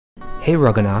Hey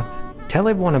Raghunath, tell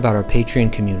everyone about our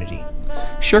Patreon community.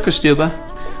 Sure, Kastuba.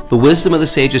 The Wisdom of the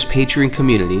Sages Patreon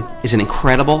community is an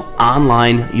incredible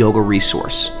online yoga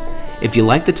resource. If you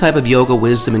like the type of yoga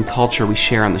wisdom and culture we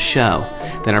share on the show,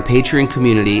 then our Patreon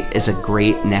community is a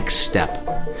great next step.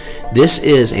 This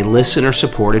is a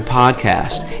listener-supported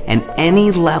podcast, and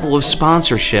any level of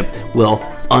sponsorship will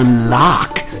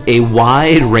unlock a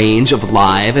wide range of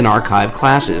live and archived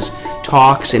classes,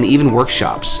 talks, and even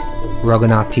workshops.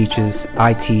 Raghunath teaches,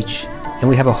 I teach, and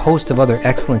we have a host of other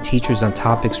excellent teachers on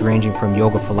topics ranging from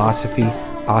yoga philosophy,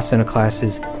 asana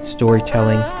classes,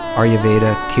 storytelling,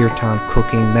 Ayurveda, kirtan,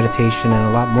 cooking, meditation, and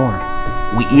a lot more.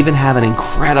 We even have an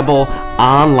incredible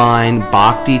online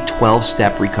Bhakti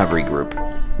 12-step recovery group.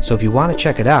 So if you want to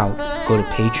check it out, go to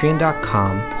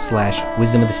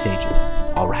patreon.com/Wisdom of the Sages.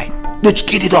 All right, let's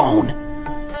get it on.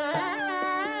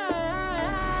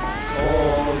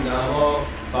 Om Namo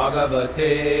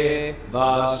Bhagavate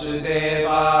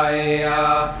Vasudevaya.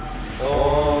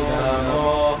 Om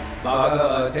Namo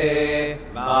Bhagavate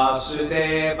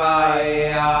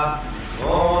Vasudevaya.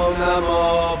 Om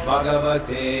Namo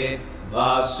Bhagavate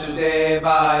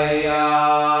Vasudevaya.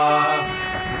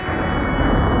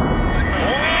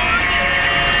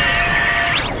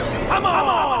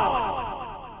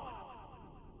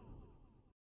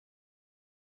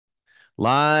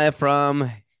 Live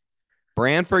from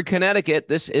Branford, Connecticut,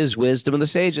 this is Wisdom of the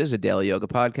Sages, a daily yoga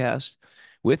podcast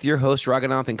with your host,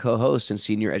 Raghunath, and co-host and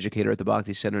senior educator at the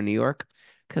Bhakti Center in New York,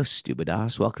 Kastuba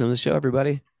Das. Welcome to the show,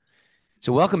 everybody.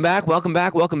 So welcome back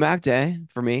day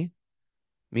for me.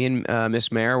 Me and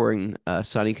Miss Mare, we're in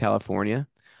sunny California.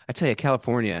 I tell you,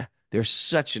 California, there's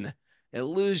such an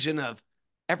illusion of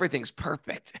everything's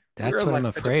perfect. That's what I'm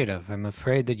afraid of. I'm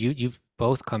afraid that you've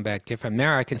both come back different.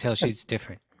 Mara, I can tell she's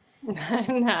different.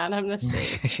 I'm not. I'm the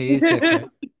same. She's different.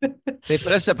 They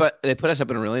put us up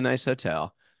in a really nice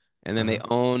hotel, and then they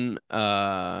own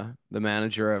the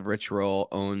manager of Rich Roll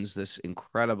owns this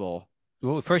incredible.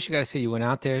 Well, first you got to say you went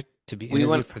out there to be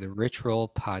interviewed for the Rich Roll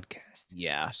podcast.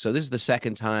 Yeah, so this is the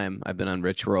second time I've been on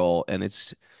Rich Roll, and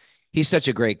he's such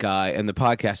a great guy, and the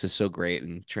podcast is so great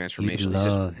and transformational. You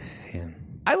love him.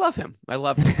 I love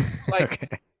him. It's like.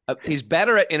 Okay. He's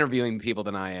better at interviewing people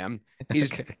than I am.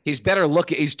 He's better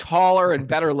looking. He's taller and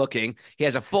better looking. He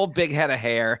has a full big head of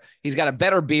hair. He's got a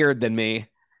better beard than me.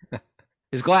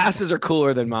 His glasses are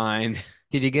cooler than mine.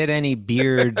 Did you get any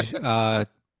beard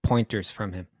pointers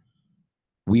from him?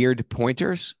 Weird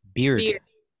pointers? Beard.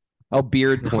 Oh,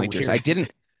 beard pointers.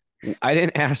 Weird. I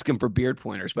didn't ask him for beard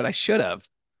pointers, but I should have.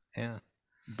 Yeah.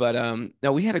 But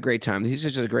no, we had a great time. He's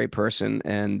just a great person,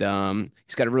 and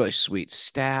he's got a really sweet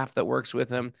staff that works with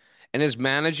him. And his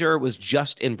manager was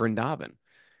just in Vrindavan.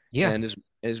 Yeah. And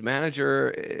his manager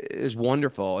is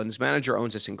wonderful. And his manager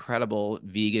owns this incredible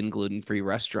vegan, gluten-free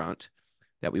restaurant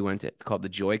that we went to called the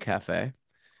Joy Cafe.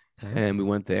 Okay. And we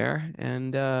went there,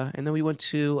 and then we went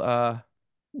to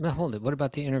Now hold it. What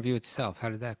about the interview itself? How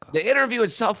did that go? the interview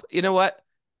itself. You know what?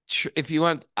 If you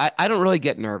want, I don't really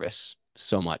get nervous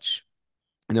so much.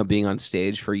 Being on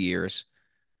stage for years,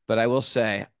 but I will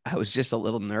say I was just a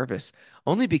little nervous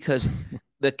only because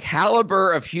the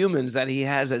caliber of humans that he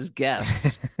has as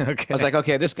guests. Okay. I was like,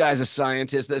 okay, this guy's a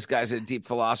scientist. This guy's a deep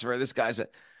philosopher. And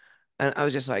I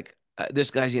was just like,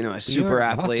 this guy's, a super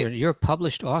athlete. You're a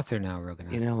published author now,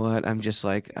 Raghunath. You know what? I'm just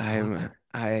like, I'm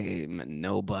a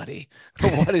nobody.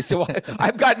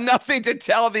 I've got nothing to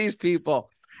tell these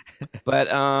people. But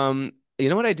you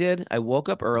know what I did? I woke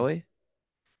up early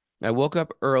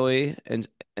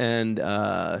and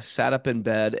sat up in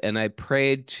bed, and I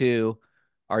prayed to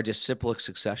our disciplic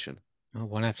succession. Oh,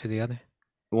 one after the other?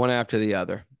 One after the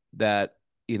other. That,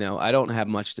 I don't have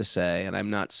much to say, and I'm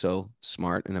not so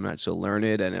smart, and I'm not so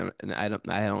learned, and I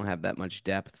don't have that much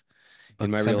depth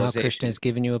in my realization. Krishna has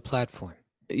given you a platform.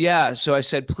 Yeah, so I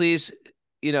said, please,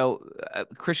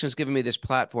 Krishna's given me this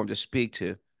platform to speak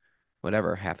to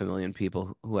whatever 500,000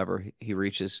 people, whoever he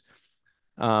reaches.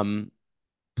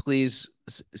 Please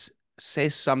say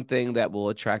something that will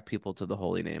attract people to the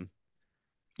holy name.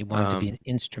 You wanted to be an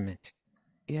instrument.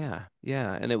 Yeah.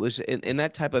 And it was in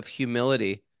that type of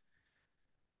humility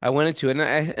I went into it.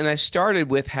 And I started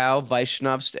with how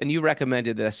Vaishnavs, and you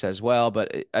recommended this as well,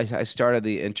 but I started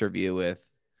the interview with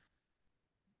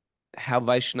how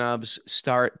Vaishnavs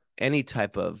start any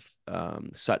type of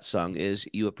satsang is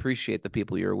you appreciate the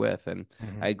people you're with. And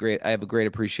I have a great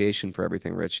appreciation for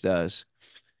everything Rich does.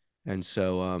 And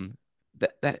so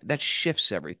that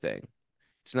shifts everything.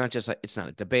 It's not just like, it's not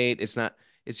a debate. It's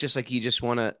just like you just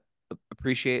want to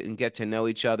appreciate and get to know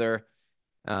each other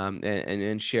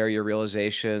and share your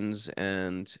realizations.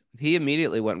 And he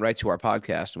immediately went right to our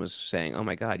podcast and was saying, "Oh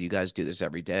my God, you guys do this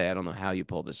every day. I don't know how you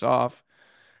pull this off."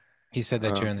 He said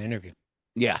that Um, during the interview.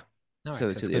 yeah, All right, so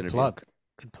so it's to a the good interview. plug.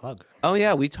 Good plug. Oh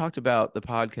yeah, we talked about the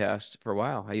podcast for a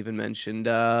while. I even mentioned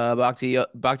Bhakti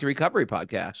Recovery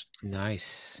podcast.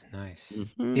 Nice, nice.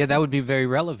 Yeah, that Mhm. would be very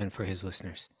relevant for his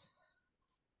listeners.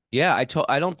 Yeah,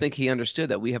 I don't think he understood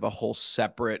that we have a whole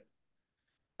separate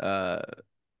uh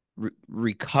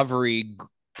recovery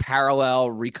parallel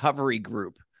recovery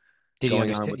group Did he going on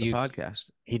understand with the you?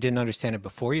 podcast. He didn't understand it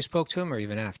before you spoke to him, or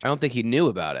even I after? don't think he knew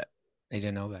about it. He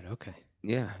didn't know about it. Okay.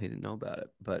 Yeah, he didn't know about it.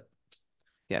 But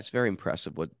yeah, it's very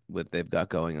impressive what they've got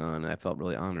going on. I felt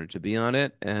really honored to be on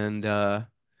it. And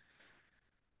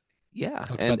yeah,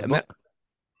 Talked about the book.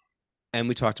 and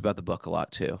we talked about the book a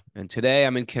lot too. And today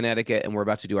I'm in Connecticut and we're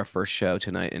about to do our first show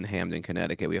tonight in Hamden,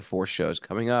 Connecticut. We have 4 shows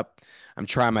coming up. I'm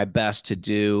trying my best to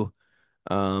do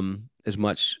as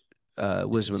much This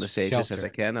wisdom of the is sages as I Shelter.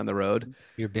 can on the road.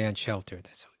 Your band Shelter.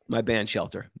 That's My band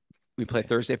Shelter. We play okay.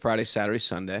 Thursday, Friday, Saturday,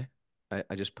 Sunday.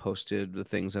 I just posted the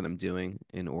things that I'm doing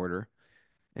in order,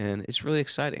 and it's really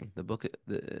exciting. The book,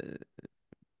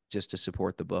 just to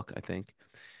support the book, I think.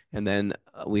 And then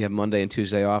we have Monday and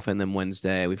Tuesday off, and then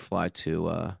Wednesday we fly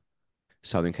to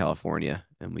Southern California,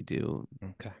 and we do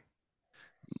Okay.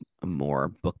 more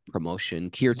book promotion,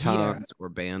 Yeah, kirtans or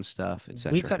band stuff, we've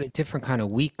etc. got a different kind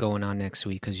of week going on next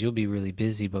week because you'll be really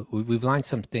busy, but we've lined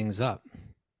some things up.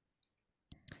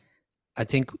 I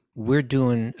think we're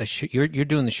doing a show. You're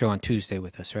doing the show on Tuesday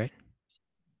with us, right?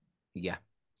 Yeah.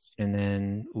 And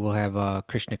then we'll have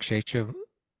Krishna Kshetra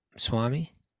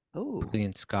Swami, Oh,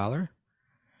 brilliant scholar.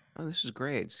 oh, this is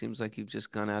great. Seems like you've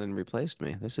just gone out and replaced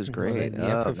me. This is Well, great.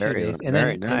 yeah, for Oh, a few days,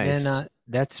 very and then nice.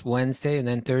 that's Wednesday, and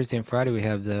then Thursday and Friday we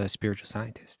have the spiritual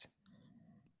scientist.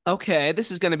 Okay,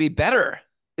 this is going to be better.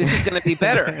 This is going to be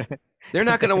better. They're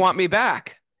not going to want me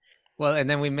back. Well, and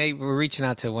then we're reaching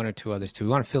out to one or two others too.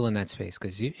 We want to fill in that space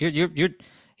because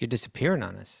you're disappearing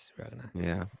on us, Raghunath.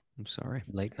 Yeah, I'm sorry.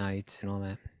 Late nights and all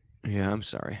that. Yeah, I'm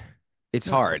sorry. It's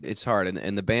No, it's hard. okay. It's hard,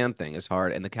 and the band thing is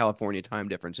hard, and the California time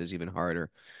difference is even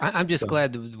harder. I'm just So,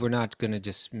 glad that we're not gonna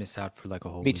just miss out for like a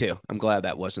whole me week. too. I'm glad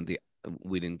that wasn't the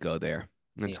we didn't go there.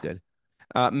 That's Yeah,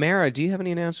 good. Mara, do you have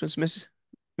any announcements,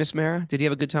 Miss Mara? Did you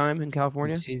have a good time in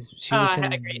California? she Oh, was I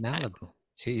had a in great time. Malibu.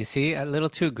 You see a little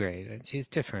too great. She's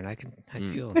different. I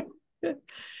Mm. feel. It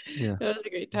Yeah. was a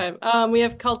great time. We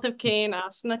have Cult of Cain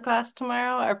asana class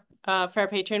tomorrow, for our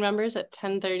Patreon members at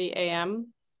 10:30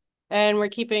 a.m. And we're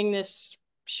keeping this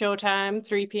show time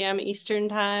 3 p.m. Eastern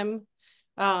time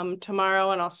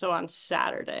tomorrow and also on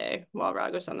Saturday while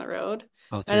Rago's on the road.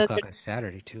 Oh, three And o'clock on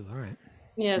Saturday too. All right.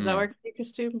 yeah, does that Mm. work for you,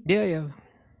 Costume? Yeah, yeah.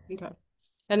 Okay.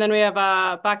 And then we have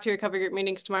Back to Recovery group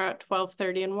meetings tomorrow at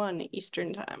 12:30 and 1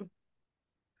 Eastern time.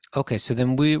 Okay, so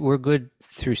then we're good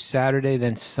through Saturday,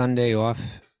 then Sunday off,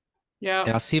 Yeah.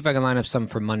 and I'll see if I can line up something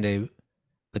for Monday.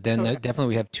 But then Okay. definitely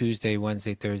we have Tuesday,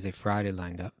 Wednesday, Thursday, Friday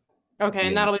lined up. Okay, and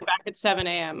Yeah. that'll be back at 7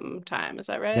 a.m. time. Is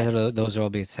that right? Those will all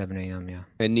be at 7 a.m. Yeah.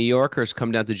 And New Yorkers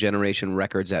come down to Generation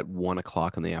Records at 1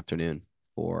 o'clock in the afternoon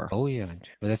for Oh yeah.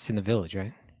 Well, that's in the village,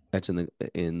 right? that's in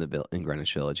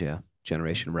Greenwich Village. Yeah,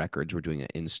 Generation Records. We're doing an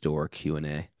in-store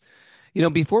Q&A. You know,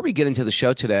 before we get into the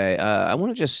show today, I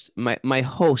want to just my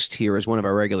host here is one of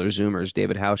our regular Zoomers,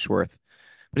 David Houseworth,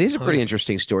 but he has a Oh pretty yeah.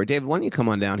 interesting story. David, why don't you come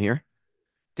on down here?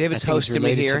 I David's think it's hosting me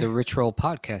related to the here. Rich Roll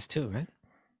podcast too, right?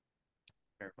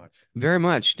 Very much. Very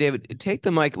much, David. Take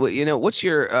the mic. You know, what's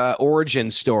your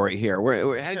origin story here?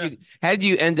 How did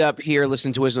you end up here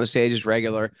listening to Wisdom of the Sages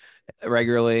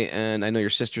regularly? And I know your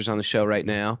sister's on the show right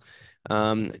now.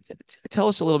 Tell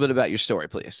us a little bit about your story,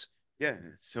 please. Yeah,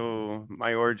 so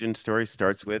my origin story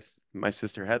starts with my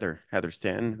sister Heather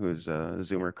Stanton, who's a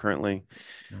Zoomer currently.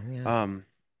 Oh, yeah.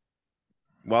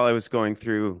 While I was going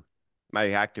through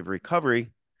my active recovery,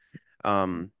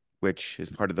 which is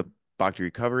part of the Bhakti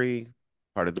Recovery,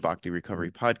 part of the Bhakti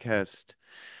Recovery podcast,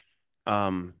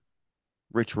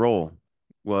 Rich Roll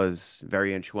was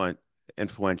very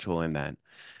influential in that,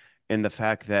 in the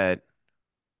fact that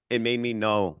it made me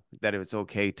know that it was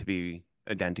okay to be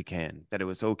a dented, that it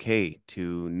was okay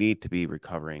to need to be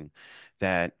recovering,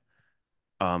 that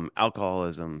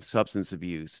alcoholism, substance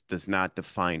abuse does not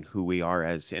define who we are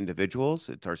as individuals.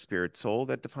 It's our spirit soul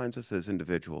that defines us as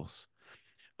individuals.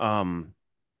 And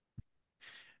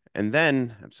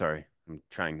then, I'm sorry, I'm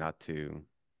trying not to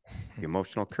be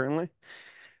emotional currently.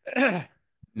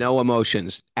 No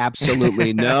emotions.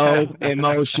 Absolutely no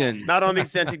emotions. Not on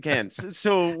these scented cans.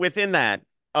 So within that,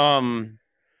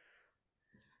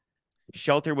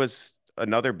 Shelter was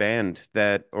another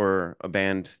or a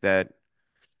band that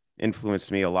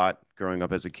influenced me a lot growing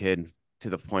up as a kid. to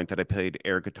the point that I played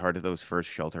air guitar to those first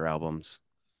Shelter albums.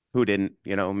 Who didn't?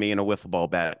 Me and a wiffle ball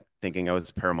bat thinking I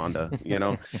was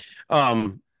Paramonda.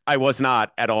 I was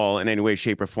not at all in any way,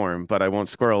 shape, or form, but I won't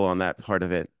squirrel on that part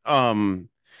of it.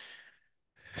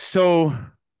 So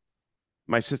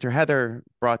my sister Heather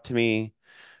brought to me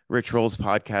Rich Roll's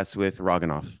podcast with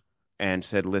Roganov and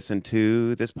said, listen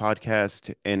to this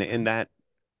podcast. And in that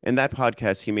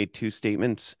podcast, he made two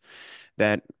statements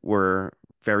that were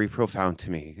very profound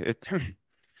to me.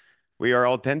 We are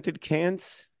all dented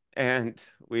cans, and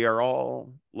we are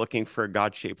all looking for a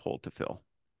God-shaped hole to fill.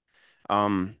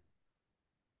 And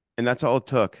that's all it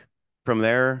took. From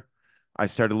there, I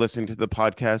started listening to the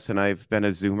podcast, and I've been a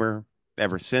Zoomer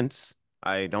ever since.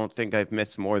 I don't think I've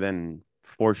missed more than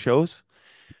 4 shows.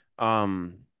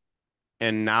 And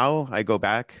now I go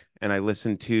back and I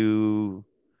listen to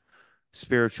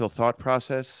spiritual thought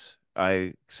process.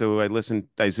 I zoom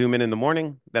in the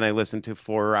morning, then I listen to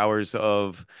 4 hours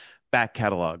of back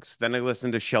catalogs, then I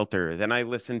listen to Shelter, then I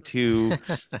listen to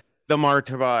the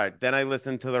Martabat, then I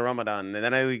listen to the Ramadan, and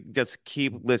then I just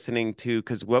keep listening to,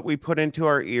 because what we put into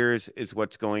our ears is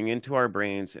what's going into our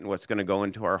brains and what's going to go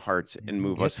into our hearts and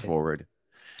move us forward.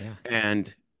 Yeah.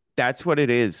 And that's what it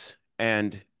is.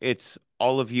 And it's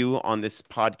all of you on this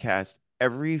podcast.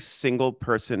 Every single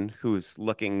person who's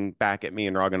looking back at me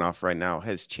and Roganov right now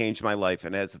has changed my life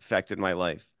and has affected my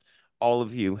life. All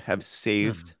of you have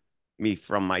saved me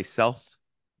from myself.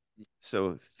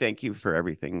 So thank you for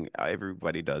everything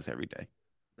everybody does every day.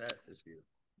 That is beautiful.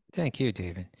 Thank you,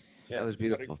 David. Yeah, that was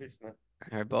beautiful. All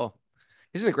right, Bo.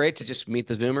 Isn't it great to just meet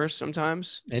the Zoomers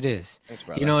sometimes? It is. Thanks,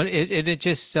 brother. You know, it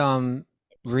just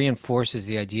reinforces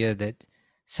the idea that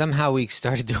somehow we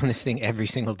started doing this thing every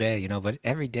single day, but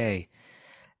every day,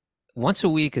 once a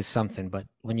week is something, but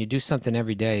when you do something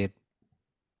every day,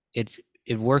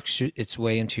 it works its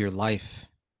way into your life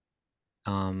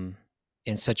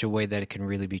in such a way that it can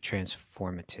really be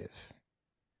transformative.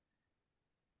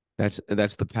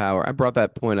 That's the power. I brought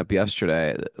that point up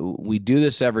yesterday. We do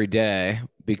this every day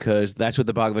because that's what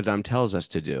the Bhagavatam tells us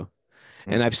to do.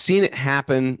 And I've seen it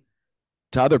happen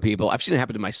to other people. I've seen it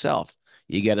happen to myself.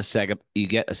 You get a set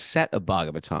of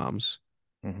Bhagavatams,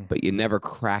 but you never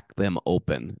crack them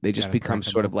open. They just become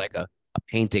sort of like a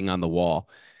painting on the wall.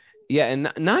 Yeah,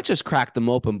 and not just crack them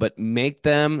open, but make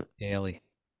them daily.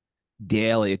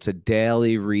 It's a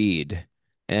daily read.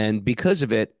 And because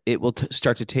of it, it will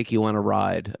start to take you on a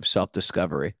ride of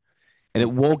self-discovery. And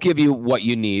it won't give you what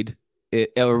you need.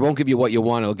 It won't give you what you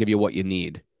want. It'll give you what you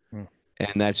need.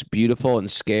 And that's beautiful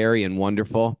and scary and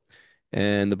wonderful.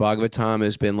 And the Bhagavatam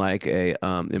has been like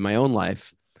in my own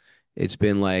life, it's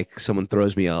been like someone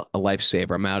throws me a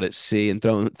lifesaver. I'm out at sea and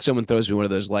someone throws me one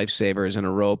of those lifesavers and a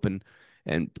rope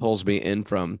and pulls me in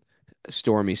from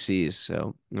stormy seas.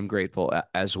 So I'm grateful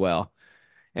as well.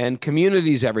 And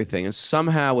community is everything. And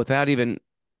somehow I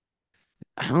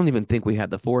don't even think we had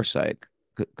the foresight,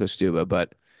 Kostuba,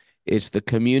 but it's the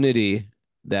community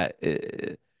that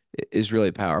is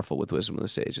really powerful with Wisdom of the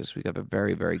Sages. We have a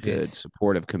very, very good,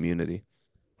 supportive community.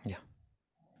 Yeah.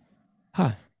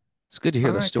 Huh. It's good to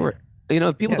hear the story.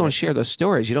 If people don't share those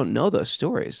stories, you don't know those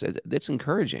stories. It's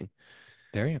encouraging.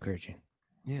 Very encouraging.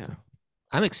 Yeah.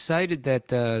 I'm excited that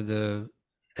the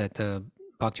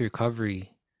Bhakti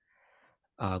Recovery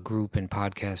group and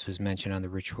podcast was mentioned on the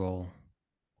Ritual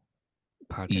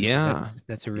podcast. Yeah.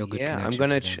 That's a real good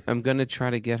connection. I'm gonna try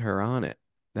to get her on it.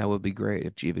 That would be great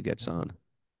if Jiva gets on.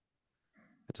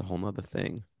 That's a whole nother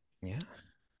thing. Yeah.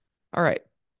 All right.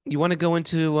 You want to go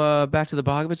into back to the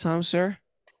Bhagavatam, sir?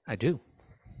 I do.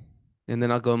 And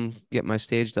then I'll go and get my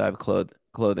stage dive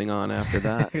clothing on after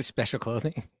that. Special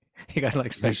clothing. You got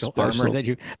like special armor that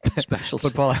you special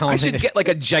football helmet. I should get like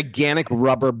a gigantic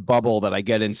rubber bubble that I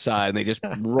get inside, and they just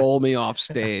roll me off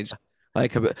stage.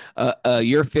 Like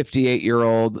you're 58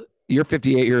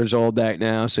 years old right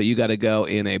now, so you got to go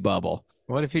in a bubble.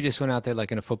 What if you just went out there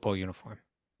like in a football uniform?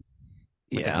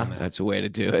 Yeah, that's a way to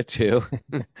do it too,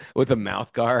 with a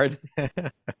mouth guard.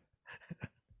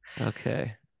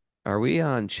 Okay. Are we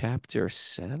on chapter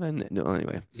 7? No,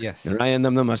 anyway. Yes.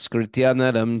 Narayanam namaskritya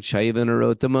naram chaiva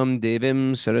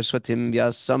devim saraswatim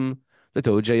vyasam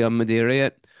tatojayam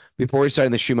madirayat. Before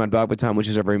reciting the Srimad Bhagavatam, which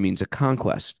is our very means of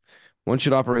conquest, one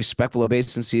should offer respectful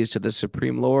obeisances to the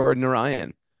Supreme Lord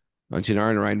Narayan, unto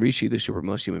Narayan Rishi, the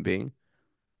supermost human being,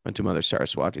 unto Mother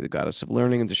Saraswati, the goddess of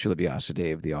learning, and to Srila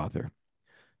Vyasadeva, the author.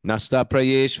 Nasta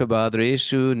prayeshva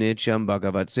badreshu nityam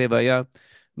bhagavat sevaya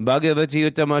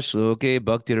Bhagavati Uttama Shloke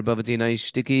Bhaktir Bhavati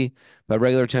Naistiki, by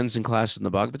regular attendance in classes in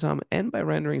the Bhagavatam and by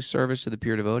rendering service to the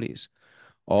pure devotees.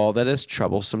 All that is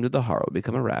troublesome to the heart will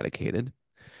become eradicated,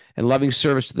 and loving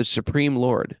service to the Supreme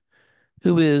Lord,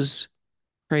 who is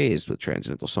praised with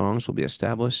transcendental songs will be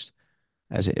established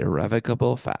as an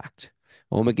irrevocable fact.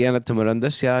 Om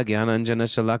Jnanatamurandasya Jnananjana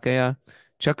Salakaya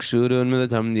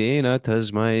Chakshurunmilitam Yena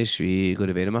Tasmai Shri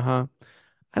Gurave Namaha.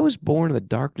 I was born in the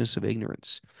darkness of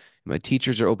ignorance. My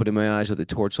teachers are opening my eyes with the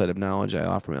torchlight of knowledge. I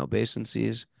offer my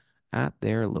obeisances at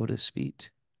their lotus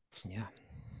feet. Yeah.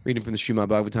 Reading from the Srimad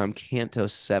Bhagavatam, Canto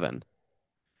 7,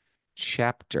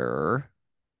 Chapter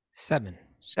 7.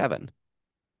 7.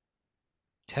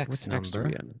 Text What text are number.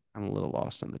 we on? I'm a little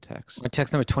lost on the text.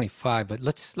 Text number 25, but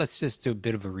let's just do a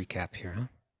bit of a recap here, huh?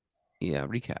 Yeah,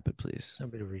 recap it, please. A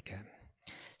bit of recap.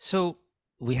 So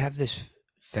we have this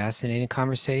fascinating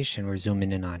conversation we're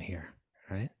zooming in on here,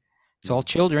 right? It's all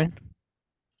children,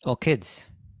 all kids,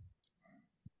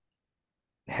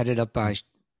 headed up by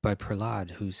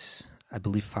Prahlad, who's, I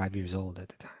believe, 5 years old at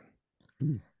the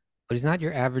time. But he's not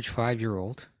your average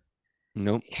 5-year-old.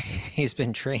 Nope. He's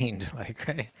been trained, like,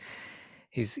 right?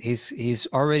 He's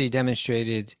already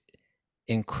demonstrated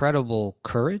incredible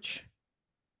courage,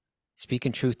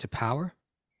 speaking truth to power.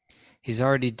 He's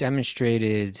already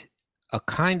demonstrated a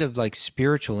kind of like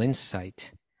spiritual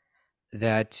insight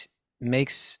that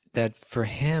makes that for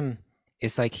him,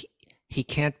 it's like he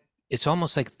can't, it's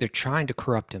almost like they're trying to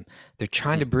corrupt him. They're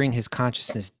trying to bring his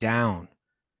consciousness down.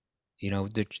 You know,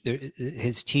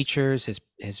 his teachers,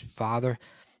 his father,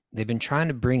 they've been trying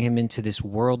to bring him into this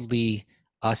worldly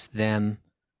us, them,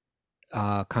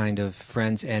 kind of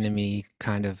friends, enemy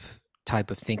kind of type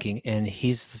of thinking. And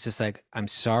he's just like, I'm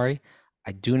sorry,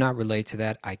 I do not relate to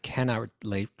that. I cannot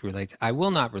relate. I will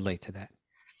not relate to that.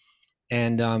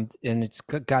 And it's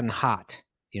gotten hot.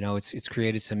 You know, it's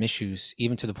created some issues,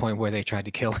 even to the point where they tried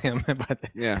to kill him. But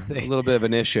yeah, a little bit of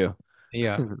an issue.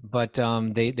 Yeah, but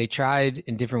they tried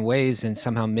in different ways, and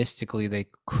somehow mystically they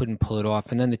couldn't pull it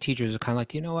off. And then the teachers are kind of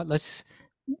like, you know what? It's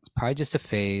probably just a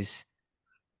phase.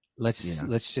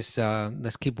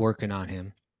 Let's keep working on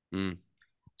him.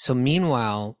 So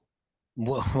meanwhile,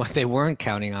 what they weren't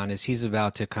counting on is he's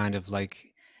about to kind of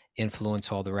like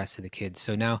influence all the rest of the kids.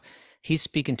 So now he's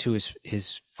speaking to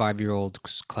his 5-year-old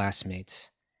classmates,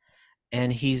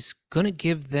 and he's going to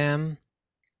give them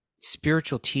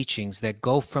spiritual teachings that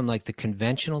go from like the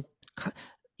conventional,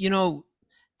 you know,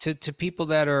 to people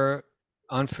that are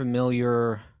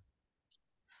unfamiliar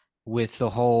with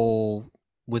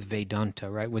with Vedanta,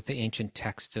 right? With the ancient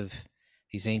texts of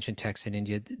these ancient texts in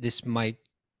India, this might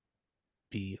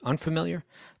be unfamiliar,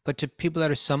 but to people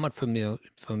that are somewhat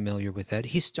familiar with that,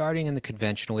 he's starting in the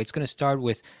conventional way. It's going to start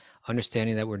with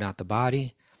understanding that we're not the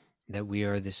body, that we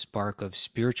are this spark of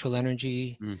spiritual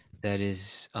energy that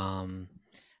is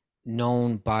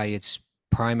known by its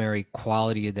primary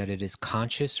quality, that it is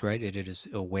conscious, right? It is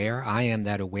aware. I am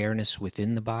that awareness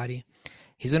within the body.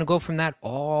 He's going to go from that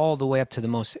all the way up to the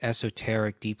most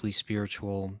esoteric, deeply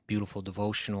spiritual, beautiful,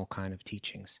 devotional kind of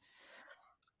teachings.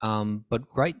 But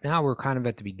right now we're kind of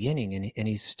at the beginning, and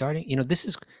he's starting, you know,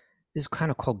 this is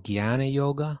kind of called Jnana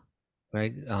Yoga,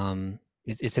 right?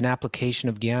 It's an application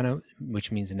of Jnana,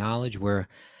 which means knowledge, where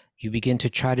you begin to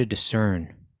try to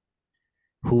discern,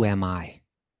 who am I?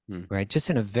 Right? Just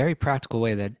in a very practical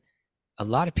way that a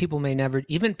lot of people may never,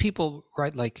 even people,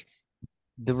 right, like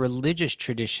the religious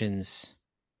traditions,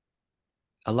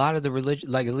 a lot of the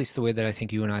religion, like at least the way that I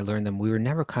think you and I learned them, we were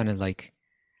never kind of like,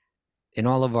 in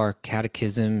all of our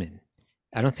catechism, and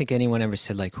I don't think anyone ever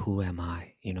said like, who am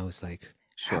I? You know, it's like,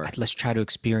 sure, let's try to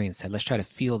experience that. Let's try to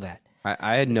feel that.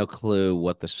 I had no clue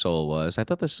what the soul was. I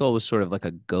thought the soul was sort of like a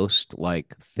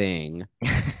ghost-like thing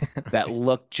that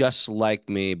looked just like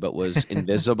me, but was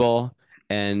invisible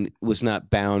and was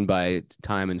not bound by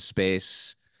time and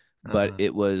space. But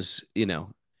it was, you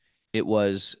know,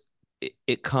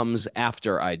 it comes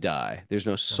after I die. There's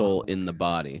no soul in the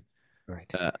body.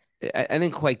 Right. I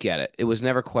didn't quite get it. It was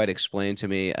never quite explained to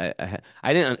me. I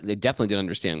definitely didn't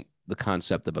understand the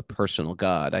concept of a personal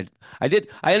God. I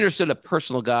understood a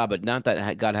personal God, but not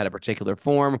that God had a particular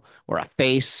form or a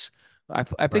face.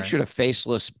 I pictured a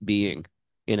faceless being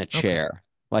in a chair,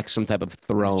 like some type of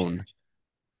throne.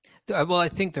 Well, I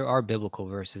think there are biblical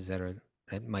verses that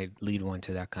might lead one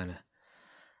to that kind of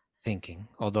thinking.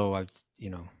 Although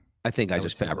I think I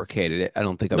just fabricated it. I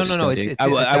don't think I was. No.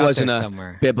 I wasn't a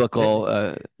somewhere. biblical.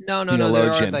 No.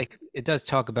 There are, like, it does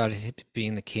talk about it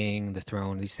being the king, the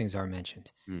throne. These things are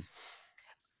mentioned.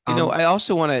 You know, I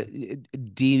also want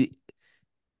to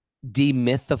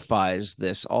demythifies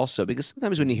this also, because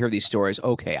sometimes when you hear these stories,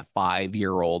 okay, a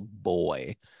 5-year-old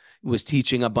boy was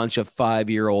teaching a bunch of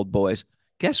 5-year-old boys.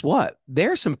 Guess what?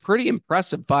 There's some pretty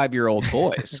impressive 5-year-old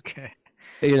boys. Okay.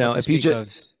 You know, if you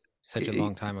just such a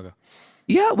long time ago.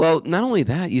 Yeah, well, not only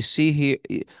that, you see here,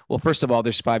 well, first of all,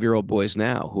 there's 5-year-old boys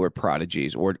now who are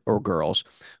prodigies, or girls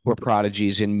who are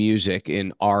prodigies in music,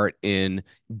 in art, in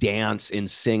dance, in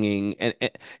singing, and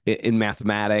in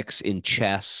mathematics, in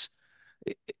chess.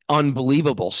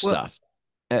 Unbelievable Well, stuff.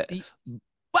 Uh, y-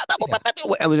 yeah,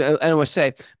 I don't want to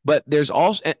say, but there's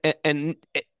also, and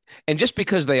just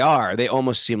because they are, they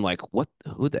almost seem like, what?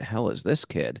 Who the hell is this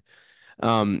kid?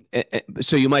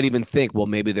 So you might even think, well,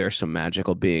 maybe there's some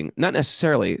magical being. Not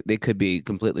necessarily. They could be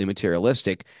completely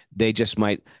materialistic. They just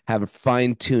might have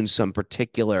fine-tuned some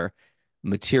particular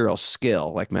material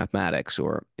skill, like mathematics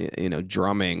or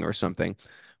drumming or something,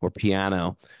 or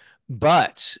piano.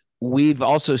 But we've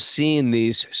also seen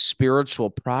these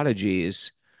spiritual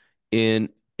prodigies in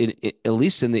at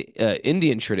least in the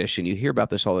Indian tradition. You hear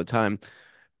about this all the time.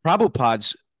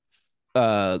 Prabhupada's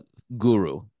uh,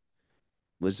 guru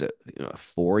was a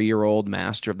 4-year-old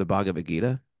master of the Bhagavad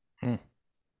Gita. hmm,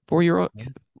 4-year-old, yeah,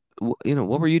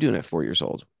 what were you doing at 4 years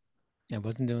old? I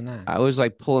wasn't doing that. I was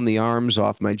like pulling the arms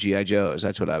off my GI Joes.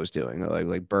 That's what I was doing,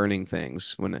 like burning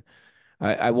things when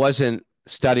I wasn't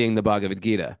studying the Bhagavad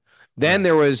Gita. Then Right.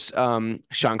 there was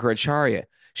Shankaracharya.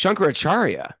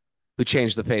 Shankaracharya, who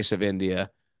changed the face of India,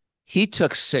 he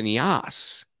took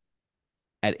sannyas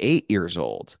at 8 years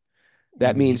old.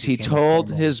 That And he means he became a told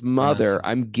formal his mother, renunciate.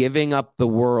 "I'm giving up the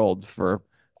world for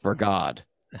God.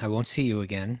 I won't see you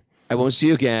again. I won't see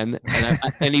you again."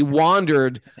 And he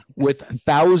wandered with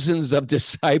thousands of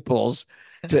disciples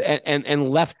and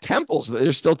left temples.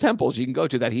 There's still temples you can go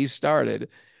to that he started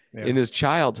Yeah. in his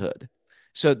childhood.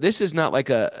 So this is not like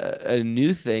a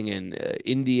new thing in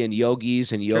Indian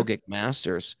yogis and True. yogic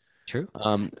masters. True.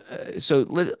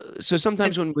 So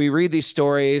sometimes when we read these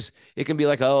stories, it can be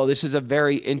like, oh, this is a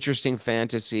very interesting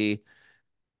fantasy.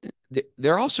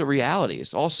 They're also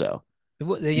realities, also.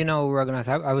 Well, Raghunath,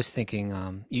 I was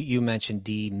thinking, you mentioned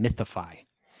demythify.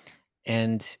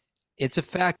 And it's a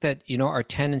fact that, our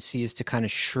tendency is to kind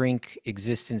of shrink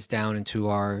existence down into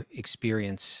our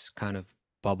experience kind of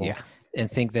bubble Yeah. and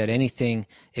think that anything,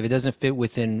 if it doesn't fit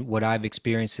within what I've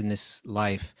experienced in this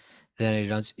life, then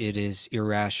it is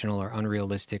irrational or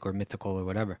unrealistic or mythical or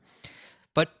whatever.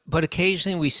 But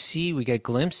occasionally we get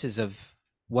glimpses of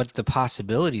what the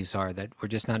possibilities are that we're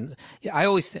just not. Yeah, I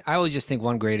always just think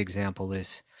one great example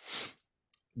is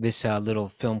this little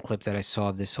film clip that I saw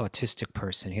of this autistic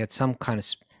person. He had some kind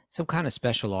of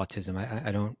special autism.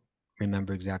 I don't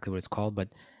remember exactly what it's called, but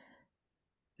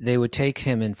they would take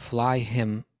him and fly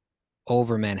him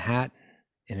over Manhattan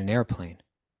in an airplane,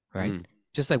 right? Mm.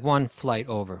 Just like one flight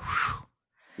over. Whew.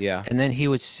 Yeah. And then he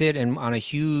would sit and on a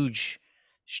huge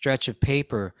stretch of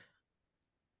paper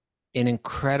in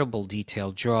incredible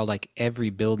detail draw like every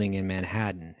building in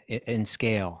Manhattan in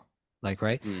scale, like,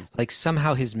 right? Mm. Like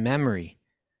somehow his memory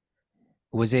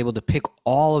was able to pick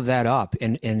all of that up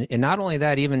and not only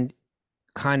that, even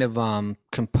kind of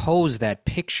compose that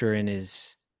picture in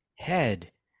his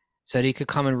head so that he could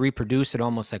come and reproduce it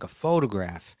almost like a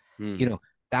photograph. Mm.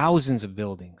 Thousands of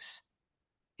buildings,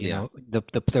 Yeah.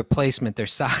 their placement, their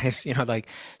size, like,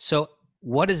 so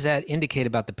what does that indicate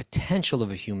about the potential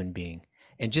of a human being?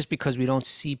 And just because we don't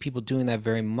see people doing that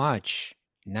very much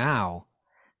now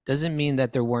doesn't mean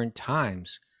that there weren't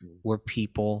times where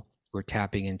people were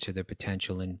tapping into their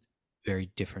potential in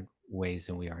very different ways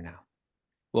than we are now.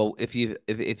 Well, if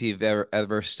you've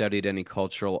ever studied any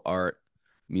cultural art,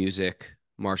 music,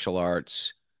 martial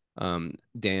arts,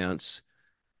 dance,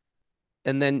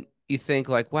 and then you think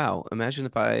like, wow, imagine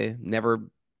if I never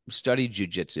studied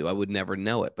jujitsu, I would never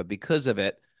know it. But because of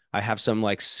it, I have some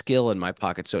like skill in my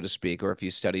pocket, so to speak. Or if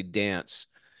you studied dance,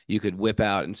 you could whip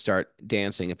out and start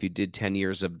dancing. If you did 10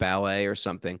 years of ballet or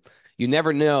something, you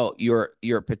never know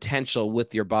your potential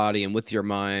with your body and with your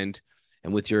mind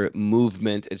and with your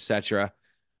movement, etc.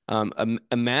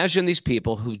 Imagine these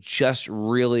people who just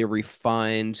really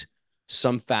refined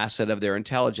some facet of their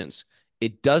intelligence.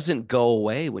 It doesn't go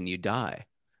away when you die.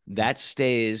 That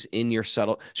stays in your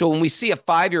subtle. So when we see a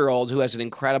 5-year-old who has an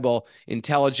incredible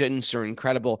intelligence or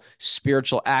incredible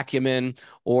spiritual acumen,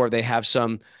 or they have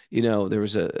some, there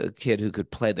was a kid who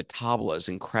could play the tablas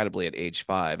incredibly at age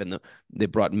 5, and they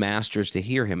brought masters to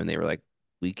hear him, and they were like,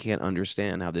 we can't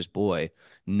understand how this boy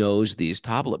knows these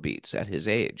tabla beats at his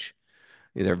age.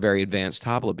 They're very advanced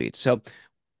tabla beats. So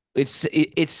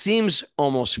it seems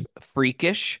almost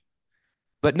freakish,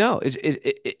 but no,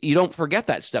 you don't forget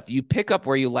that stuff. You pick up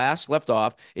where you last left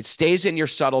off. It stays in your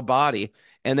subtle body,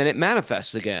 and then it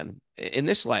manifests again in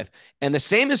this life. And the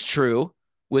same is true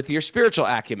with your spiritual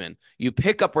acumen. You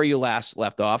pick up where you last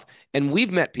left off, and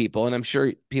we've met people, and I'm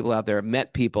sure people out there have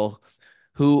met people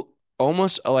who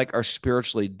almost like are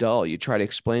spiritually dull. You try to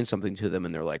explain something to them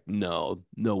and they're like, no,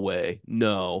 no way,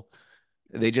 no.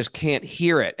 They just can't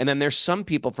hear it. And then there's some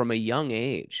people from a young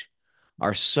age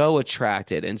are so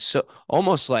attracted and so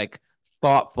almost like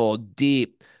thoughtful,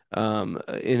 deep,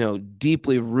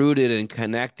 deeply rooted and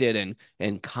connected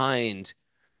and kind.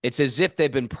 It's as if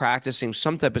they've been practicing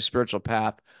some type of spiritual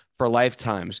path for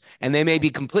lifetimes, and they may be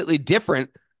completely different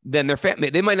than their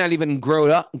family. They might not even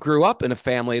grew up in a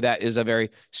family that is a very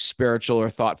spiritual or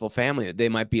thoughtful family. They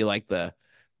might be like the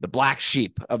black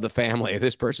sheep of the family.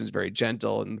 This person's very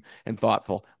gentle and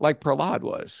thoughtful, like Prahlad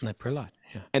was. Like Prahlad,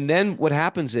 yeah. And then what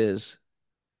happens is,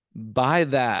 by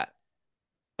that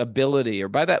ability or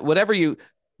by that whatever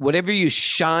you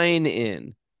shine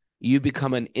in, you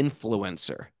become an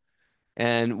influencer.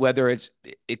 And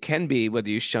it can be whether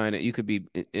you shine it, you could be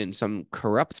in some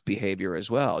corrupt behavior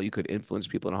as well. You could influence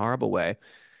people in a horrible way.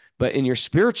 But in your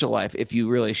spiritual life, if you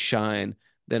really shine,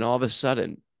 then all of a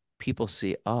sudden people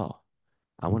see, oh,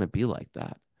 I want to be like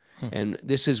that. And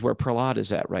this is where Prahlad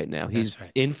is at right now. He's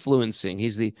influencing.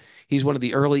 He's one of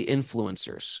the early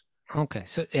influencers. Okay.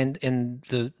 So and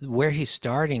the where he's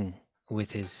starting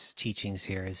with his teachings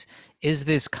here is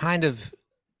this kind of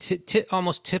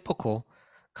almost typical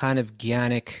kind of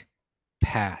Jnanic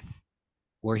path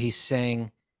where he's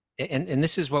saying, and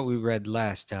this is what we read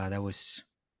last, that was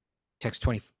text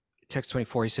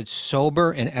 24. He said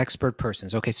sober and expert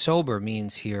persons. Okay, sober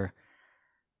means here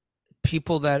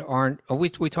people that aren't, we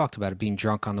talked about it, being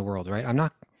drunk on the world, right? I'm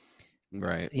not,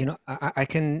 right. I'm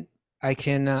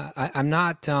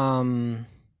not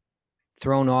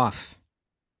thrown off.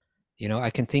 I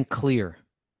can think clear.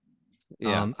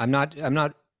 Yeah. I'm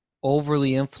not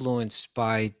overly influenced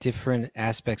by different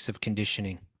aspects of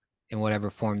conditioning in whatever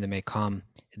form they may come.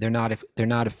 They're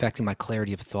not affecting my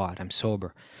clarity of thought. I'm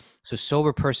sober. So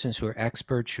sober persons who are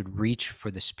experts should reach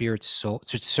for the spirit soul,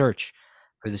 should search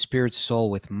for the spirit soul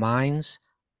with minds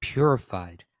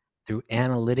purified through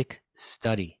analytic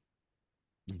study.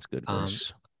 That's good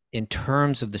verse. In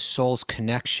terms of the soul's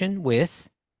connection with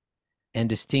and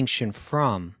distinction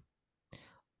from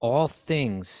all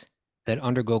things that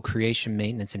undergo creation,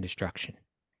 maintenance, and destruction.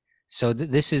 So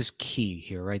this is key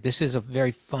here, right? This is a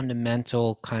very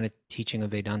fundamental kind of teaching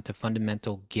of Vedanta,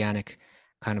 fundamental Jnanic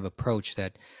kind of approach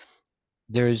that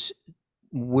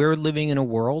we're living in a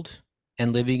world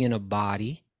and living in a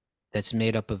body that's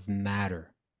made up of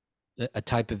matter, a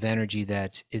type of energy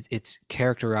that it's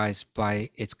characterized by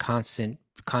its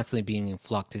constantly being in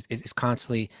flux. It's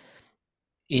constantly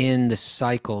in the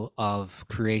cycle of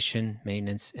creation,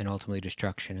 maintenance, and ultimately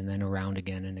destruction, and then around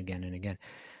again and again and again.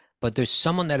 But there's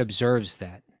someone that observes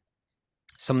that,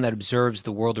 someone that observes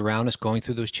the world around us going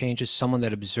through those changes, someone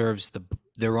that observes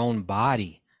their own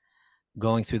body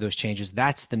going through those changes.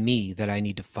 That's the me that I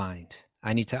need to find.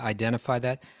 I need to identify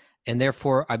that. And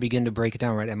therefore, I begin to break it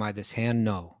down, right? Am I this hand?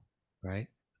 No, right?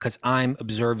 Because I'm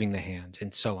observing the hand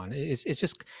and so on.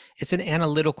 It's an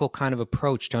analytical kind of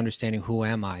approach to understanding who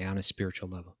am I on a spiritual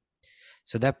level.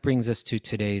 So that brings us to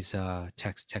today's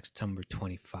text number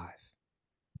 25.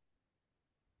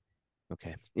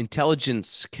 Okay.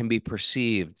 Intelligence can be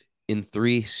perceived in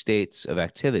 3 states of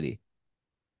activity: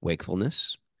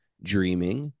 wakefulness,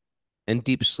 dreaming, and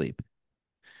deep sleep.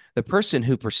 The person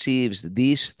who perceives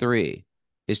these 3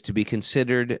 is to be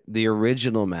considered the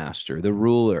original master, the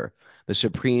ruler, the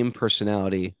supreme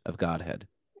personality of Godhead.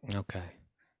 Okay.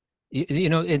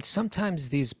 And sometimes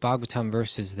these Bhagavatam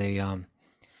verses, they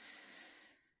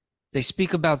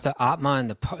speak about the Atma and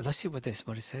the, let's see what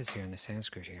it says here in the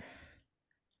Sanskrit here.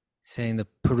 Saying the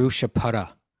Purusha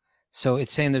Para. So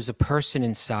it's saying there's a person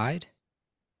inside,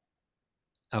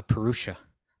 a Purusha.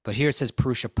 But here it says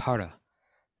Purusha Para.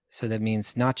 So that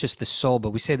means not just the soul, but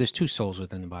we say there's 2 souls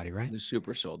within the body, right? The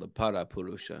super soul, the Para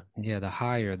Purusha. Yeah, the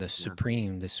higher, the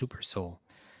supreme, the super soul.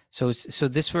 So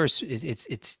this verse,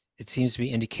 it seems to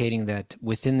be indicating that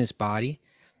within this body,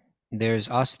 there's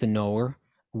us, the knower.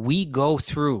 We go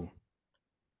through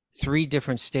 3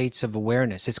 different states of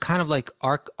awareness. It's kind of like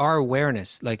our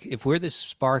awareness. Like if we're this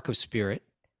spark of spirit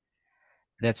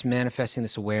that's manifesting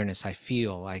this awareness, I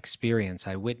feel, I experience,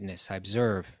 I witness, I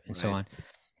observe, and so on.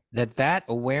 That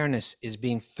awareness is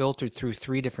being filtered through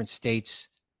 3 different states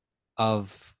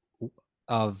of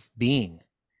being,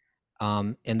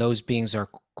 and those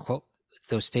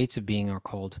states of being are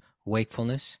called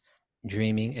wakefulness,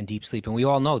 dreaming, and deep sleep. And we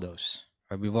all know those,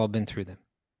 right? We've all been through them.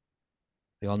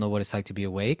 We all know what it's like to be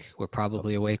awake. We're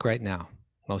probably awake right now,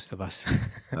 most of us.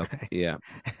 Okay. Yeah.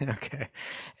 Okay,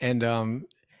 and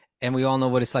we all know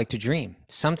what it's like to dream.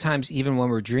 Sometimes even when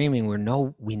we're dreaming, we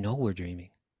know we're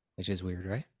dreaming, which is weird,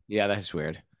 right? Yeah, that's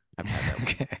weird. I've had that.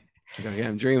 Okay. Okay,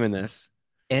 I'm dreaming this.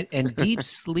 And deep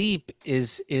sleep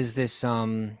is this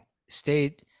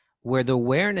state where the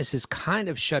awareness is kind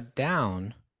of shut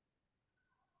down,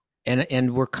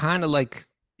 and we're kind of like,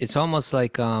 it's almost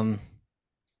like when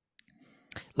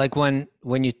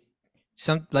you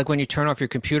like when you turn off your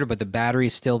computer but the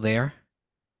battery's still there,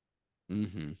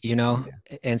 Mm-hmm. you know.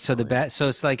 Yeah. And so Oh, yeah. so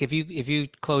it's like if you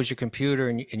close your computer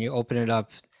and you open it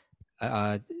up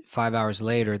 5 hours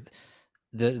later,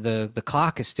 the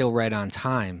clock is still right on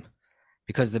time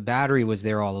because the battery was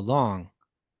there all along,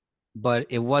 but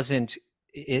it wasn't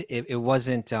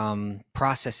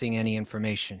processing any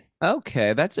information.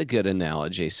 Okay, that's a good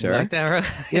analogy, You sir. like that? Right?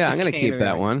 It Yeah, I'm just gonna came keep to me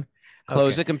that like that. one.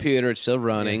 Close Okay. the computer, it's still Yeah.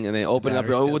 running, and then The open it up.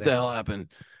 battery's Oh, still what the there. hell happened?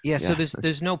 Yeah, so Yeah.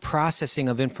 there's no processing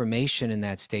of information in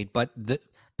that state, but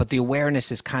the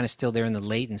awareness is kind of still there in the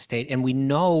latent state. And we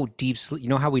know deep sleep. You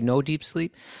know how we know deep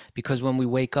sleep? Because when we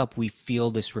wake up, we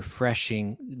feel this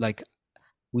refreshing, like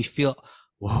we feel,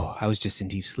 whoa, I was just in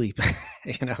deep sleep.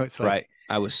 You know, it's Right. like,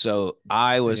 I was so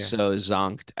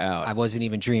zonked I out. wasn't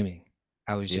even dreaming.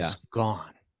 I was Yeah. just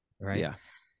gone. Right. Yeah.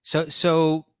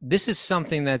 So this is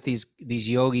something that these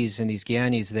yogis and these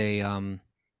gyanis,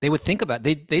 they would think about.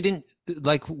 They didn't,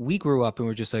 like we grew up and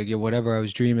we're just like, yeah, whatever, I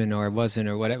was dreaming or I wasn't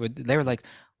or whatever. They were like,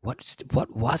 what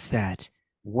was that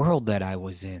world that I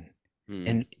was in?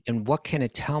 Hmm. And what can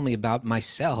it tell me about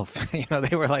myself? You know,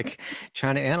 they were like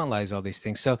trying to analyze all these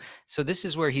things. So this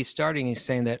is where he's starting. He's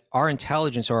saying that our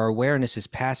intelligence or our awareness is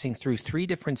passing through three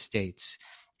different states,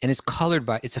 and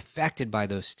it's affected by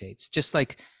those states. Just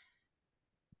like,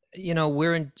 you know,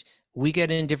 we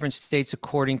get in different states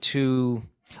according to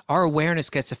our awareness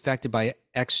gets affected by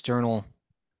external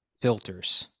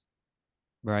filters,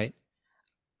 right?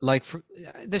 Like for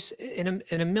this in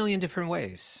a million different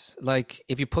ways. Like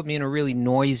if you put me in a really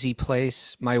noisy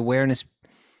place, my awareness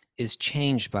is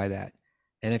changed by that.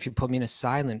 And if you put me in a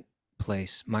silent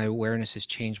place, my awareness is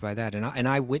changed by that. And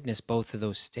I witness both of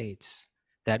those states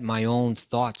that my own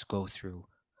thoughts go through.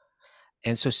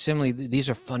 And so similarly, these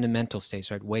are fundamental states,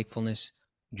 right? Wakefulness,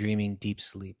 dreaming, deep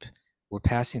sleep. We're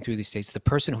passing through these states. The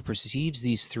person who perceives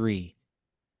these three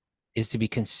is to be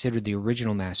considered the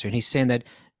original master. And he's saying that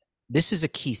this is a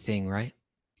key thing, right?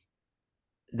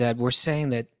 That we're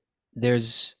saying that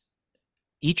there's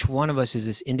each one of us is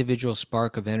this individual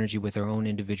spark of energy with our own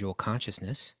individual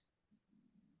consciousness,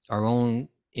 our own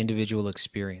individual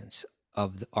experience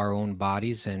of our own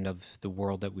bodies and of the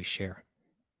world that we share.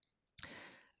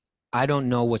 I don't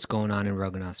know what's going on in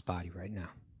Raghunath's body right now.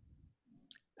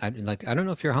 I don't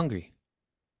know if you're hungry.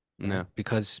 Right? No.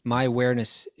 Because my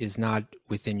awareness is not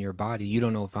within your body. You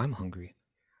don't know if I'm hungry.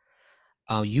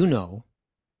 You know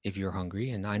if you're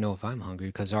hungry, and I know if I'm hungry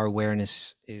because our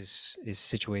awareness is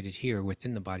situated here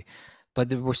within the body.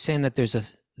 But we're saying that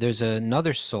there's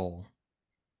another soul,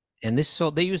 and this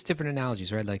soul, they use different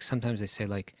analogies, right? Like sometimes they say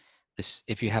like this: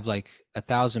 if you have like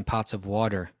 1,000 pots of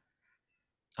water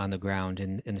on the ground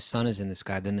and the sun is in the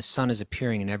sky, then the sun is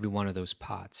appearing in every one of those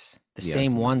pots. The Yeah.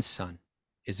 same one sun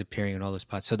is appearing in all those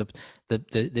pots. So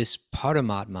this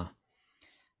Paramatma,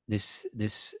 this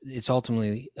it's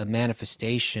ultimately a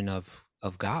manifestation of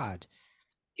God,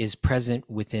 is present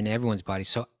within everyone's body.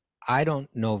 So I don't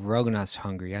know if Raghunath's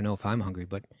hungry. I know if I'm hungry,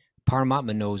 but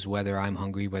Paramatma knows whether I'm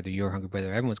hungry, whether you're hungry,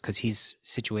 whether everyone's, because he's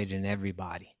situated in every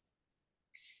body.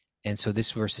 And so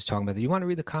this verse is talking about that. You want to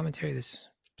read the commentary? This is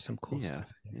some cool stuff.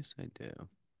 Yes, I do.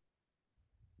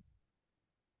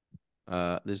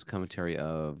 This is commentary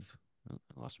of, I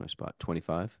lost my spot.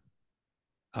 25.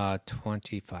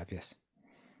 25, yes.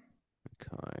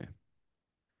 Okay.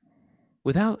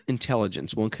 Without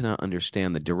intelligence, one cannot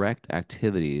understand the direct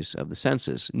activities of the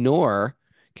senses, nor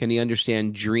can he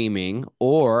understand dreaming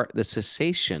or the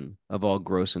cessation of all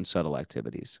gross and subtle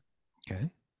activities.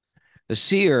 Okay. The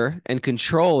seer and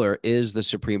controller is the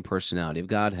supreme personality of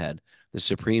Godhead, the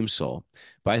supreme soul,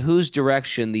 by whose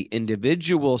direction the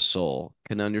individual soul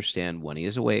can understand when he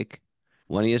is awake,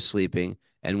 when he is sleeping,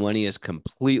 and when he is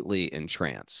completely in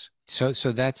trance. So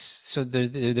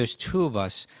there's two of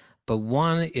us, but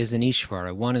one is an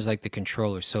Ishvara. One is like the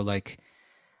controller. So like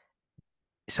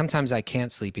sometimes I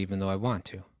can't sleep even though I want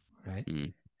to, right?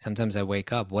 Mm. Sometimes I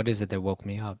wake up. What is it that woke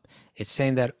me up? It's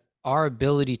saying that our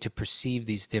ability to perceive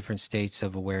these different states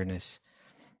of awareness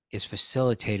is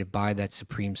facilitated by that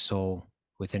supreme soul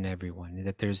within everyone.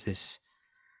 That there's this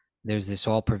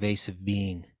all-pervasive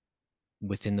being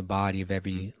within the body of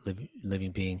every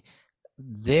living being,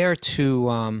 there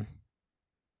to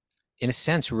in a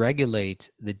sense regulate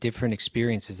the different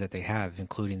experiences that they have,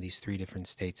 including these three different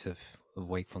states of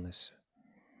wakefulness.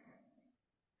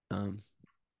 They're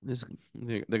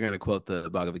going to quote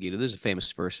the Bhagavad Gita. There's a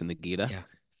famous verse in the Gita, Yeah.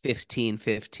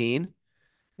 15:15.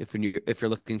 if you're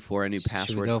looking for a new Should we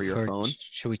password go for your phone.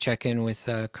 Should we check in with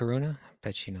Karuna? I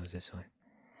bet she knows this one.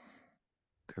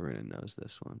 Karuna knows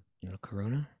this one. Little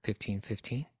Karuna,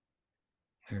 1515.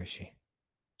 Where is she? Is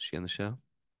she on the show?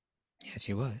 Yeah,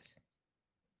 she was.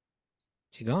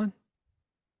 She gone?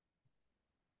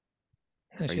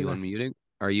 No, Are she you left. unmuting?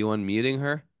 Are you unmuting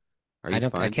her? Are you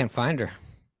I can't find her.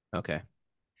 Okay.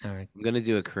 All right. I'm gonna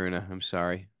do a Karuna. I'm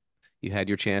sorry. You had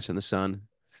your chance in the sun.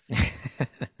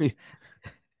 We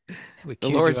The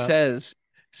queued Lord you up. says,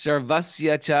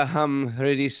 Sarvasya chaham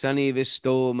hridi sani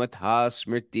visto matha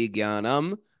smriti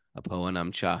jnanam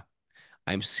apoanam cha.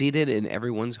 I'm seated in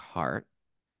everyone's heart,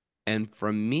 and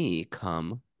from me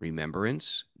come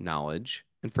remembrance, knowledge,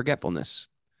 and forgetfulness.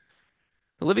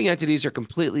 The living entities are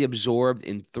completely absorbed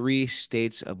in three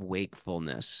states of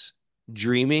wakefulness,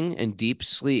 dreaming and deep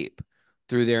sleep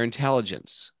through their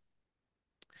intelligence.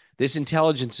 This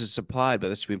intelligence is supplied by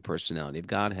the Supreme Personality of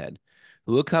Godhead,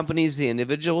 who accompanies the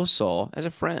individual soul as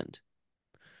a friend.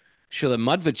 Srila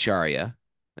Madhvacharya,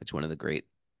 that's one of the great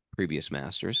previous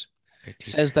masters,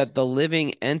 says that the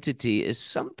living entity is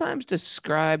sometimes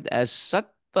described as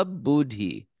sattva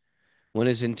buddhi when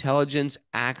his intelligence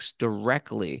acts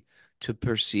directly to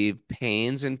perceive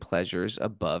pains and pleasures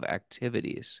above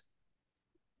activities.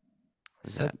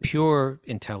 Pure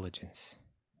intelligence.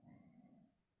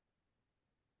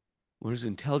 When his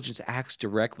intelligence acts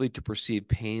directly to perceive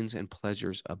pains and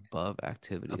pleasures above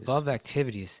activities. Above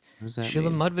activities. What does that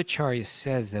Srila mean? Madhvacharya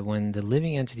says that when the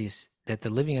living entities, that the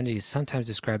living entity is sometimes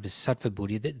described as sattva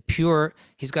buddhi, that pure,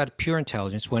 he's got pure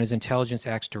intelligence when his intelligence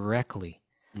acts directly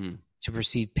to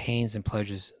perceive pains and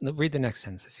pleasures. Read the next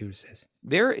sentence. Let's see what it says.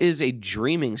 There is a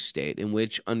dreaming state in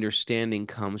which understanding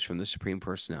comes from the Supreme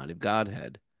Personality of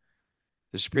Godhead.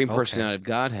 The Supreme Personality of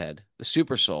Godhead, the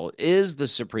Supersoul, is the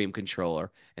supreme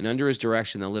controller, and under his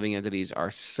direction, the living entities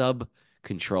are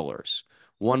sub-controllers.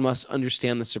 One must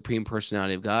understand the Supreme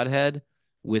Personality of Godhead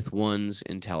with one's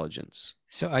intelligence.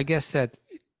 So I guess that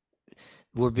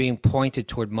we're being pointed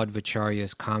toward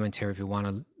Madhvacharya's commentary if you want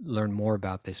to learn more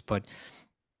about this, but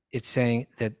it's saying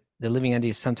that the living entity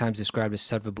is sometimes described as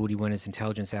sattva buddhi when his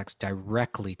intelligence acts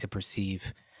directly to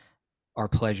perceive our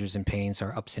pleasures and pains,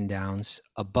 our ups and downs,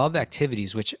 above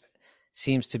activities, which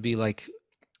seems to be like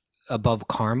above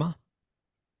karma.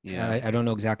 Yeah. I don't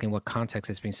know exactly in what context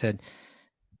it's being said.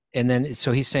 And then,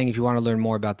 so he's saying if you want to learn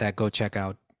more about that, go check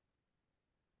out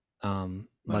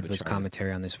Madhva's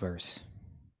commentary on this verse.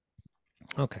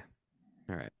 Okay.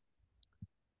 All right.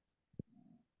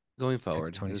 Going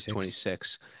forward, this is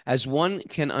 26. As one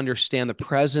can understand the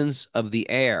presence of the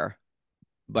air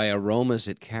by aromas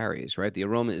it carries, right? The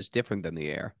aroma is different than the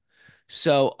air.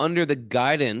 So under the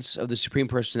guidance of the Supreme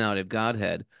Personality of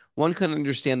Godhead, one can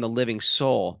understand the living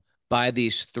soul by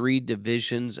these three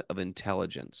divisions of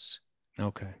intelligence.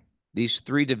 Okay. These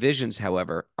three divisions,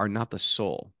 however, are not the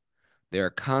soul. They are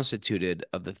constituted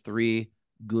of the three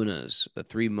gunas, the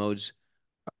three modes,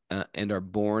 and are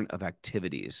born of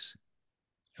activities.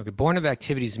 Okay. Born of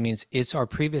activities means it's our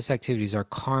previous activities, our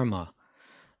karma,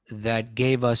 that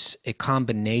gave us a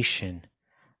combination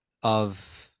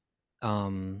of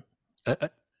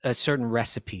a certain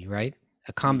recipe, right?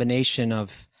 A combination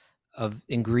of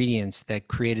ingredients that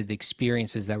created the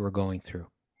experiences that we're going through,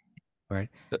 right?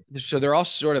 So they're all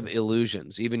sort of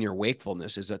illusions. Even your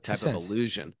wakefulness is a type of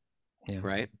illusion,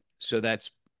 right? So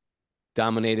that's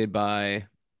dominated by,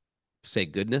 say,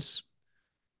 goodness,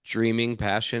 dreaming,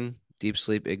 passion, deep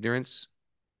sleep, ignorance.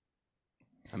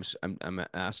 I'm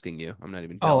asking you. I'm not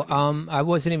even telling you. I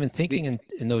wasn't even thinking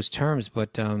in those terms,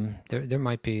 but there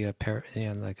might be a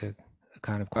like a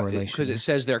kind of correlation because it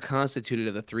says they're constituted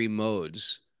of the three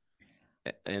modes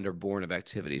and are born of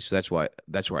activity. So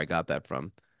that's where I got that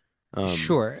from.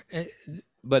 Sure,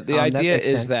 but the idea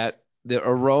is that the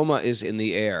aroma is in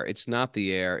the air. It's not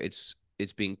the air. It's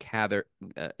being gathered.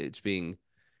 It's being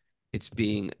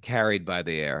carried by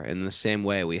the air. And in the same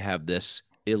way, we have this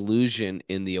illusion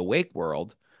in the awake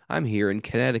world. I'm here in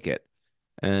Connecticut,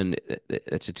 and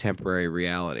it's a temporary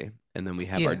reality. And then we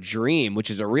have our dream, which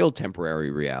is a real temporary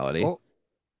reality.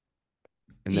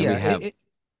 And then we have.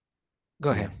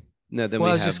 Go ahead. No, then we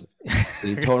have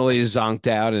being totally zonked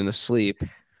out and asleep,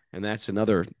 and that's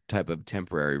another type of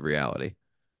temporary reality.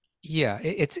 Yeah,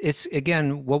 it's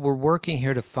again what we're working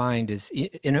here to find is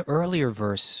in an earlier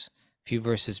verse, a few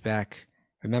verses back.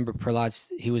 Remember, Prahlad,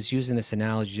 he was using this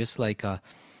analogy, just like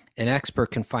an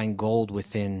expert can find gold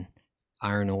within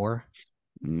iron ore,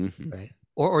 right?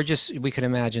 Or just we could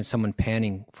imagine someone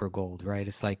panning for gold, right?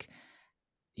 It's like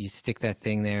you stick that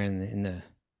thing there in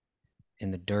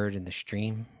the dirt in the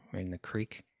stream, right in the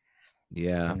creek,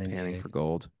 Yeah, and then panning you for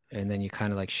gold.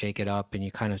 kind of like shake it up and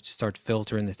you kind of start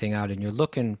filtering the thing out, and you're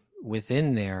looking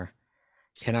within there.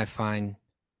 Can I find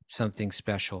something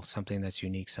special, something that's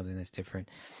unique, something that's different?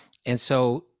 And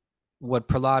so what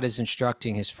Prahlad is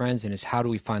instructing his friends in is, how do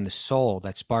we find the soul,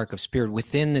 that spark of spirit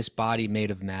within this body made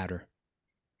of matter,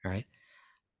 right?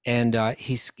 And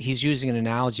he's using an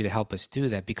analogy to help us do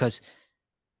that, because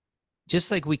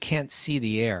just like we can't see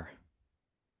the air,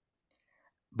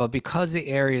 but because the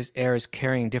air is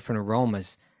carrying different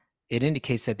aromas, it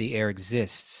indicates that the air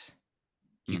exists.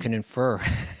 You can infer,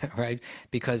 right?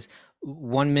 Because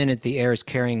one minute the air is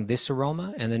carrying this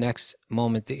aroma, and the next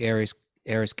moment the air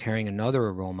is carrying another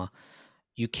aroma.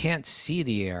 You can't see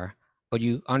the air, but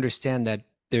you understand that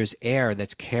there's air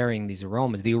that's carrying these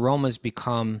aromas. The aromas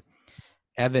become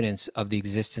evidence of the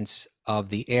existence of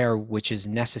the air, which is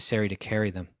necessary to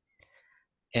carry them.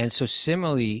 And so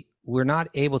similarly, we're not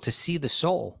able to see the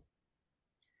soul,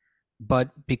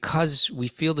 but because we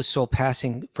feel the soul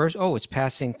passing first, it's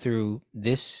passing through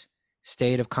this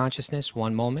state of consciousness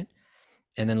one moment,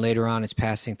 and then later on it's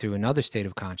passing through another state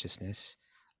of consciousness.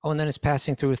 And then it's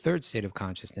passing through a third state of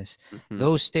consciousness.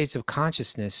 Those states of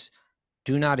consciousness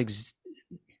do not exist.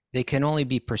 They can only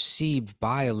be perceived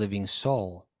by a living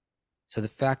soul. So the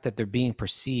fact that they're being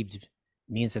perceived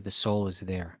means that the soul is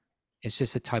there. It's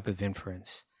just a type of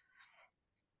inference.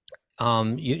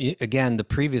 Again, the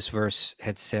previous verse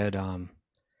had said,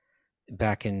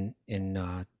 back in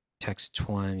text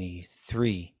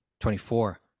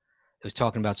 24, it was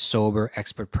talking about sober,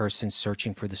 expert persons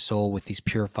searching for the soul with these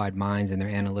purified minds in their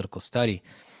analytical study.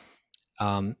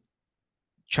 Trying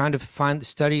to find the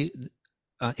study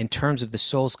in terms of the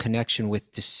soul's connection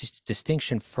with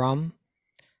distinction from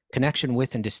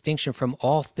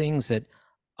all things that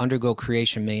undergo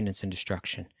creation, maintenance, and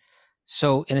destruction.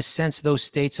 So in a sense, those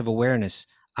states of awareness,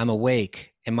 I'm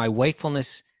awake, and my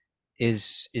wakefulness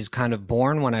is kind of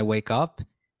born when I wake up.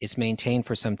 It's maintained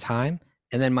for some time.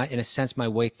 And then in a sense, my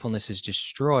wakefulness is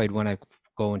destroyed when I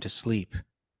go into sleep.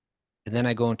 And then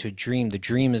I go into a dream. The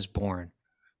dream is born.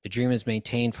 The dream is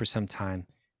maintained for some time.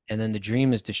 And then the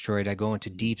dream is destroyed. I go into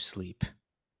deep sleep,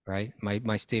 right?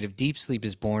 My state of deep sleep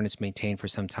is born. It's maintained for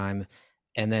some time.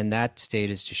 And then that state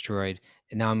is destroyed.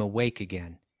 And now I'm awake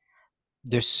again.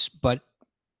 But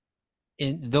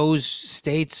in those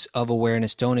states of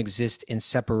awareness don't exist in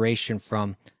separation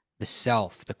from the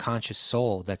self, the conscious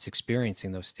soul that's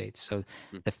experiencing those states. So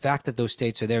the fact that those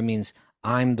states are there means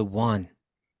I'm the one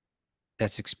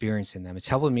that's experiencing them. It's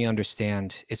helping me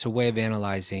understand. It's a way of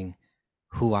analyzing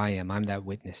who I am. I'm that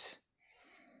witness.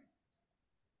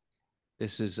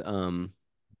 This is in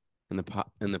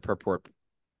the purport.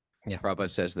 Yeah.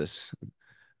 Prabhupada says this.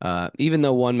 Even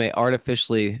though one may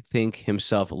artificially think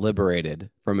himself liberated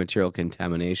from material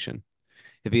contamination,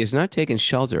 if he has not taken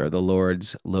shelter of the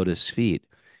Lord's lotus feet,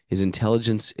 his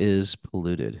intelligence is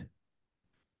polluted.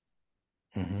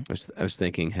 I was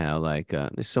thinking how, like,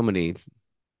 there's so many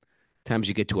times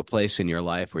you get to a place in your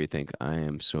life where you think, I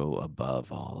am so above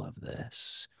all of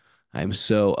this. I'm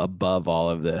so above all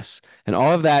of this. And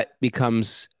all of that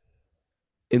becomes,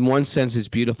 in one sense, it's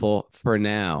beautiful for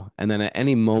now. And then at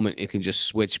any moment, it can just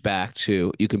switch back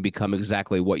to, you can become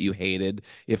exactly what you hated,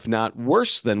 if not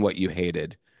worse than what you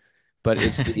hated. But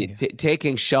it's the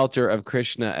taking shelter of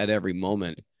Krishna at every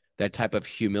moment, that type of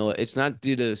humility. It's not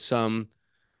due to some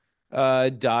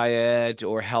diet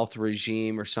or health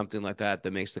regime or something like that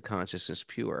that makes the consciousness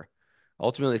pure.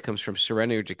 Ultimately, it comes from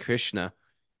surrender to Krishna,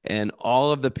 and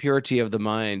all of the purity of the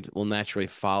mind will naturally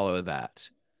follow that.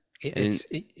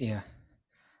 Yeah.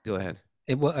 Go ahead.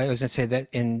 I was going to say that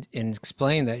in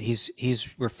explaining that,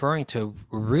 he's referring to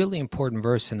a really important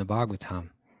verse in the Bhagavatam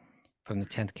from the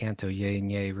 10th canto, Ye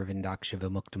Nye Ravindaksha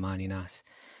Vimuktamani Nas.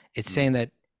 It's saying that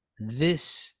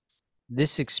this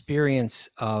experience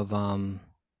of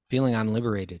feeling I'm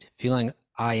liberated, feeling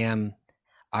I am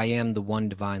the one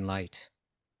divine light.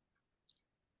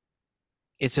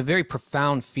 It's a very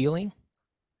profound feeling,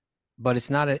 but it's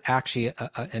not actually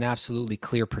an absolutely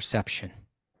clear perception,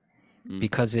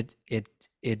 because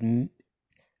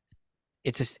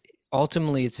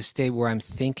ultimately it's a state where I'm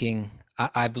thinking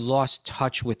I've lost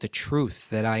touch with the truth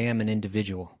that I am an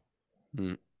individual,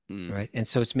 right? And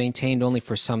so it's maintained only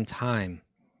for some time,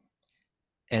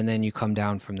 and then you come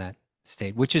down from that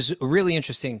state, which is a really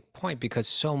interesting point, because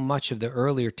so much of the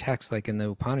earlier texts, like in the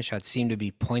Upanishads, seem to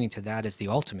be pointing to that as the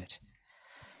ultimate.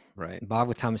 Right.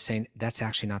 Bhagavatam is saying that's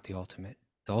actually not the ultimate.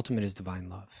 The ultimate is divine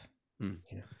love.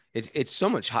 It's so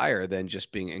much higher than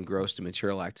just being engrossed in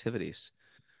material activities.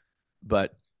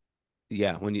 But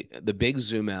yeah, when the big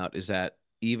zoom out is that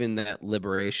even that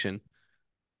liberation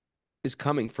is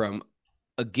coming from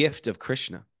a gift of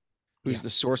Krishna. who's the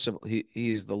source of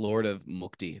he's the Lord of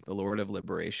Mukti, the Lord of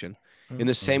liberation. In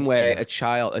the Mhm. same way,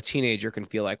 a teenager can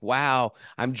feel like, wow,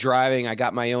 I'm driving, I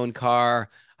got my own car,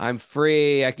 I'm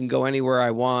free, I can go anywhere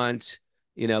I want,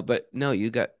 but no, you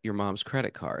got your mom's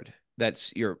credit card.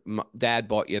 That's your dad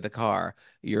bought you the car.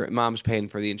 Your mom's paying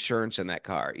for the insurance in that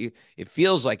car. It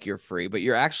feels like you're free, but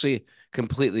you're actually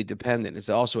completely dependent. It's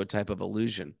also a type of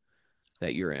illusion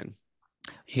that you're in.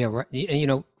 Yeah, right.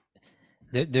 And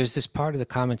there's this part of the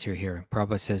commentary here.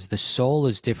 Prabhupada says the soul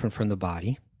is different from the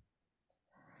body,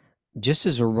 just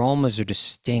as aromas are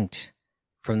distinct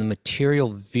from the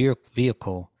material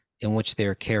vehicle in which they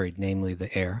are carried, namely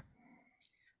the air.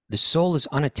 The soul is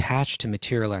unattached to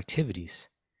material activities.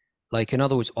 Like, in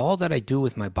other words, all that I do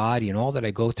with my body and all that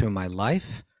I go through in my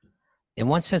life, in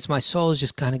one sense, my soul is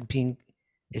just kind of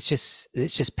it's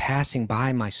just passing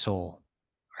by my soul,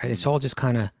 right? It's all just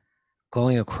kind of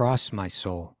going across my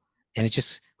soul. And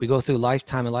we go through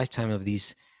lifetime and lifetime of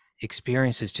these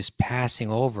experiences just passing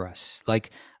over us.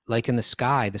 Like in the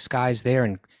sky's there,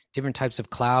 and different types of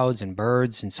clouds and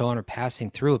birds and so on are passing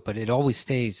through it, but it always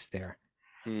stays there.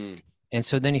 And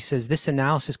so then he says this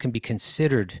analysis can be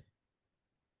considered.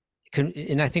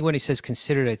 And I think when he says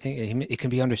considered, I think it can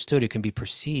be understood, it can be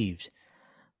perceived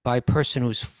by a person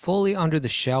who's fully under the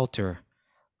shelter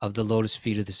of the lotus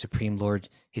feet of the Supreme Lord.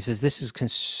 He says this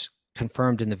is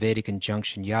confirmed in the Vedic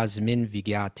injunction, Yasmin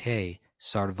Vigyate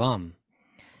Sarvam,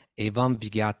 Evam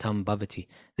Vigyatam Bhavati.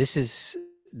 This is,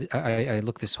 I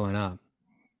looked this one up.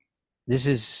 This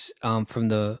is from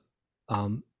the,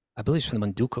 I believe it's from the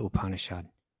Manduka Upanishad.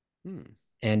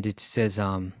 And it says,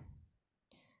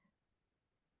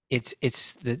 it's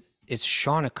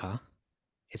Shaunaka.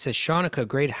 It says Shaunaka, a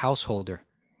great householder,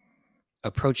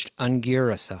 approached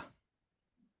Angirasa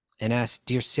and asked,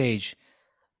 "Dear sage,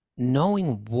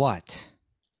 knowing what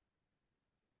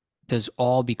does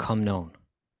all become known?"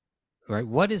 Right?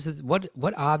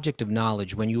 What object of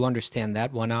knowledge, when you understand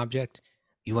that one object,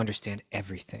 you understand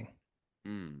everything.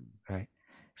 Right?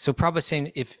 So Prabhupada's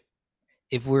saying if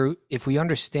we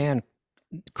understand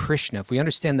Krishna, if we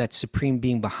understand that supreme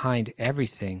being behind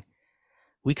everything,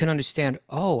 we can understand,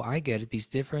 oh, I get it. These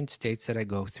different states that I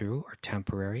go through are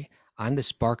temporary. I'm the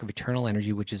spark of eternal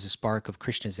energy, which is a spark of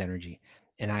Krishna's energy.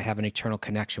 And I have an eternal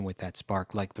connection with that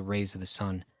spark, like the rays of the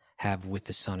sun have with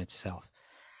the sun itself.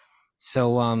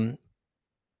 So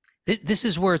this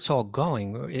is where it's all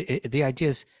going. The idea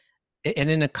is, and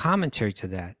in a commentary to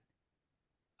that,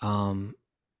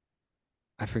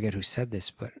 I forget who said this,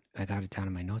 but I got it down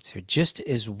in my notes here. Just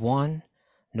as one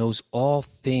knows all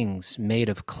things made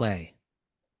of clay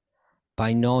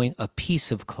by knowing a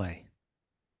piece of clay,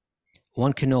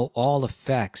 one can know all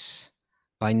effects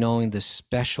by knowing the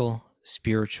special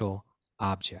spiritual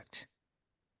object.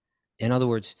 In other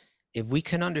words, if we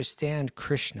can understand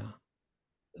Krishna,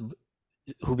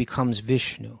 who becomes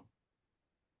Vishnu,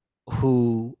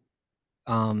 who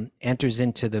enters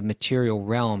into the material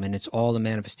realm, and it's all the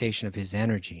manifestation of his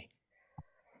energy,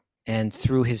 and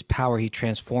through his power he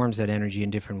transforms that energy in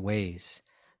different ways,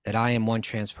 that I am one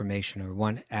transformation or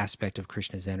one aspect of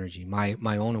Krishna's energy, my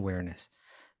own awareness,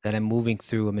 that I'm moving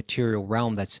through a material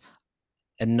realm that's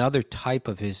another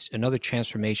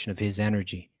transformation of his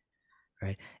energy,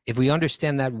 right? If we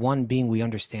understand that one being, we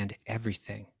understand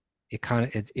everything. It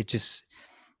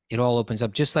all opens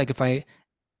up. Just like if I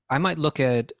might look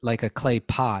at like a clay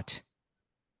pot,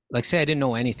 like say I didn't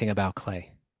know anything about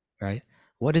clay, right?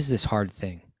 What is this hard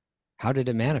thing? How did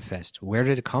it manifest? Where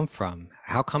did it come from?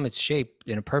 How come it's shaped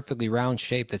in a perfectly round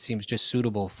shape that seems just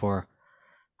suitable for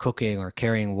cooking or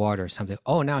carrying water or something?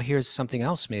 Oh, now here's something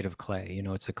else made of clay.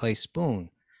 It's a clay spoon.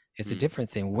 It's a different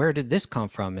thing. Where did this come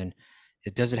from? And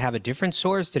does it have a different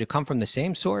source? Did it come from the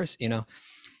same source?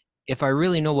 If I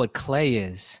really know what clay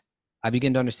is, I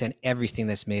begin to understand everything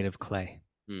that's made of clay.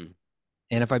 And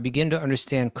if I begin to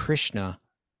understand Krishna,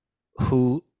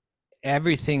 who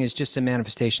everything is just a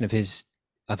manifestation of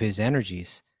his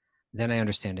energies, then I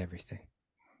understand everything.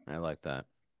 I like that.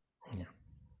 Yeah.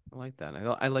 I like that.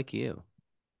 I like you.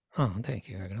 Oh, thank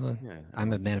you. Yeah,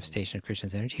 I'm a manifestation of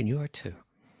Krishna's energy, and you are too.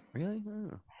 Really?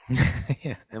 Oh.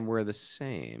 Yeah. And we're the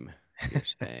same, you're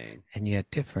saying. And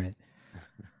yet different.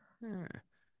 All right,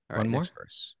 One more? next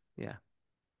verse. Yeah.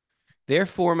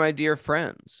 Therefore, my dear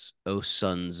friends, O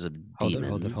sons of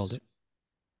demons. Hold it.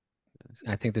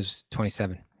 I think there's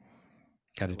 27.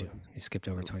 Got to do. You skipped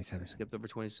over 27. Skipped over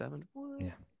 27? What?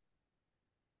 Yeah.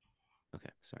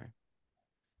 Okay, sorry.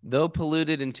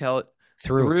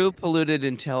 Through polluted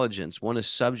intelligence, one is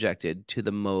subjected to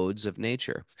the modes of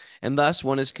nature, and thus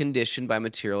one is conditioned by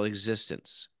material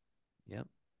existence. Yep.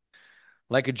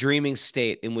 Like a dreaming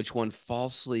state in which one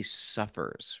falsely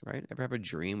suffers, right? Ever have a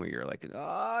dream where you're like,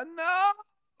 oh no.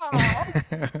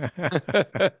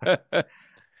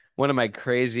 One of my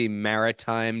crazy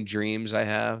maritime dreams I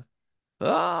have.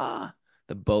 Ah,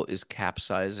 the boat is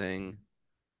capsizing.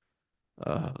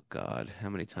 Oh God, how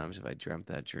many times have I dreamt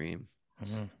that dream?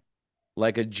 Mhm.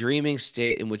 Like a dreaming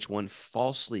state in which one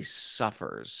falsely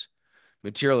suffers.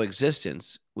 Material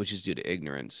existence, which is due to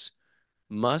ignorance,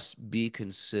 must be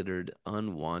considered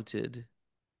unwanted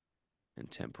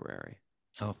and temporary.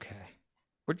 Okay.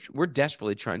 We're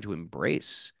desperately trying to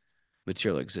embrace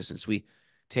material existence. We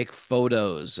take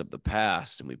photos of the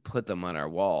past and we put them on our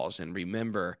walls and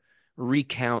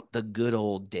recount the good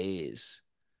old days.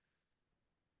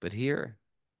 But here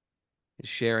is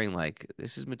sharing like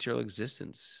this is material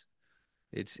existence.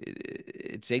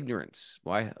 It's ignorance.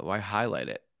 Why highlight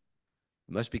it?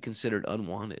 It must be considered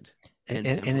unwanted And and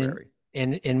and and in, temporary.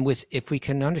 and with if we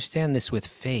can understand this with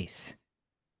faith,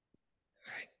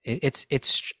 it's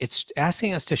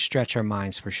asking us to stretch our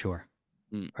minds for sure,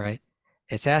 Mm, right?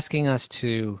 It's asking us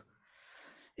to.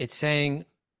 It's saying,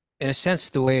 in a sense,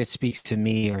 the way it speaks to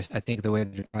me, or I think the way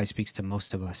that it probably speaks to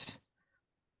most of us,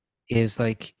 is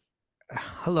like,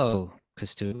 hello,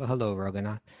 Kastu, hello,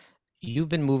 Raghunath. You've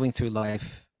been moving through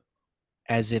life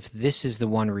as if this is the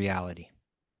one reality.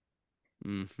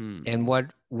 hmm And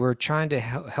what we're trying to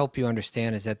help you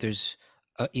understand is that there's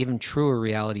an even truer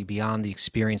reality beyond the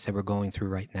experience that we're going through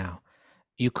right now.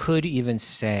 You could even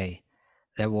say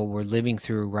that what we're living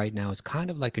through right now is kind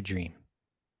of like a dream,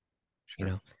 you Sure.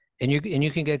 know. And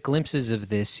you can get glimpses of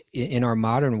this in our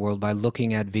modern world by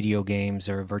looking at video games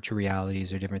or virtual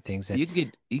realities or different things that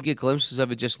You get glimpses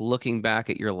of it just looking back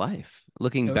at your life,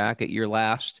 looking uh, back at your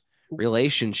last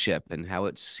relationship and how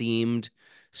it seemed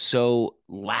so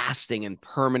lasting and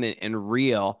permanent and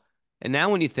real. And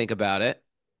now when you think about it,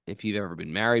 if you've ever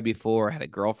been married before, had a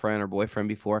girlfriend or boyfriend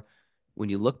before, when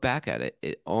you look back at it,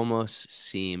 it almost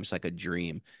seems like a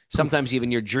dream. Sometimes poof.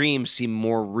 even your dreams seem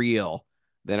more real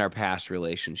than our past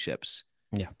relationships.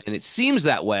 Yeah, And it seems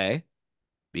that way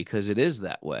because it is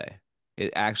that way.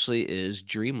 It actually is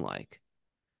dreamlike.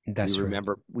 We that's right.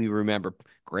 remember we remember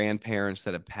grandparents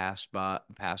that have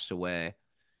passed away.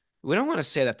 We don't want to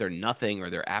say that they're nothing or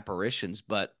they're apparitions,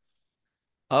 but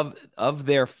of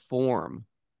their form,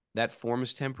 that form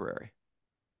is temporary.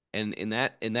 And in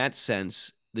that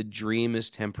sense, the dream is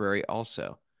temporary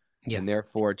also. Yeah, And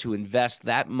therefore to invest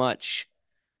that much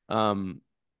um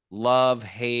love,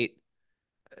 hate,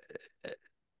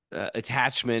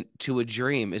 attachment to a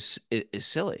dream is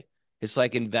silly. It's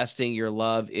like investing your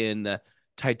love in the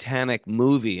Titanic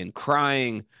movie and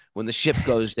crying when the ship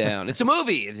goes down. It's a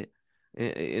movie.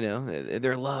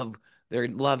 Their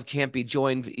love can't be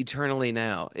joined eternally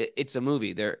now. It's a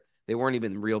movie. They weren't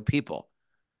even real people.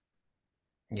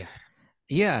 yeah,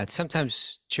 yeah.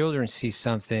 Sometimes children see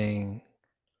something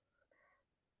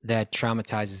that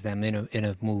traumatizes them in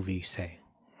a movie, say,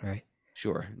 right?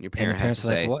 Sure, and your And the parent has to parents are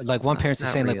like, say, what? Like one "Oh, it's parent's is not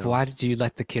saying, like, real." why did you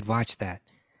let the kid watch that?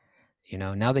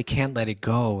 Now they can't let it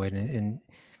go, and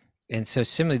so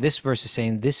similarly, this verse is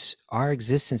saying this our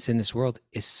existence in this world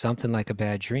is something like a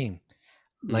bad dream,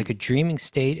 like Mm, a dreaming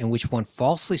state in which one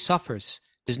falsely suffers.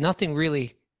 There's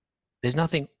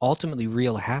nothing ultimately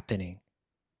real happening,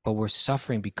 but we're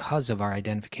suffering because of our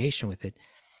identification with it.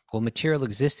 Well, material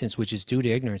existence, which is due to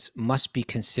ignorance, must be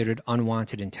considered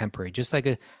unwanted and temporary. Just like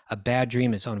a bad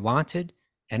dream is unwanted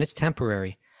and it's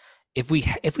temporary. If we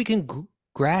can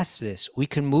grasp this, we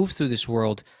can move through this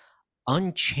world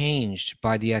unchanged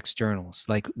by the externals,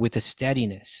 like with a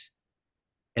steadiness,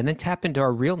 and then tap into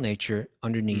our real nature mm.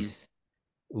 underneath,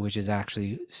 which is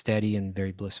actually steady and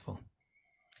very blissful.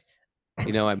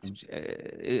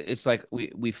 It's like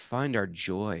we find our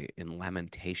joy in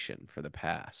lamentation for the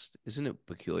past. Isn't it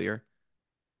peculiar?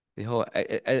 The whole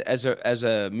as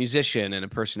a musician and a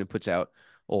person who puts out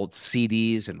old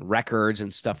CDs and records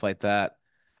and stuff like that,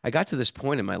 I got to this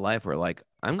point in my life where like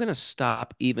I'm gonna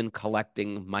stop even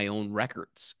collecting my own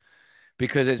records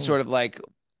because it's Hmm. sort of like,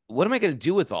 what am I gonna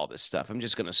do with all this stuff? I'm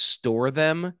just gonna store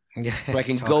them Yeah, so I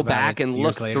can talk go about back it and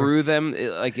look years later. through them.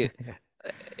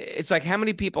 It's like how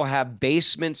many people have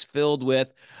basements filled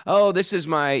with, oh, this is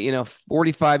my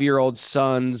 45-year-old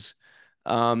son's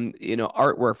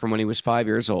artwork from when he was 5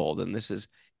 years old, and this is,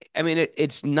 I mean,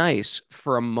 it's nice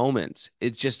for a moment.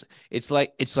 It's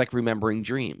like remembering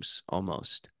dreams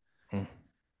almost. Hmm.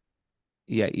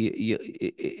 Yeah,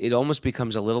 it almost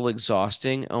becomes a little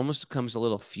exhausting, almost becomes a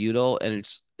little futile, and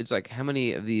it's like how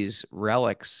many of these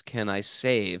relics can I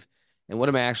save, and what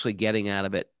am I actually getting out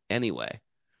of it anyway?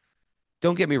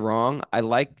 Don't get me wrong. I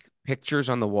like pictures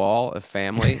on the wall of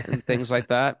family and things like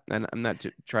that. And I'm not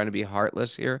trying to be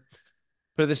heartless here,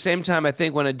 But at the same time, I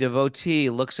think when a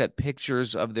devotee looks at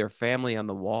pictures of their family on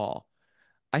the wall,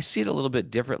 I see it a little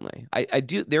bit differently. I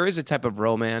do. There is a type of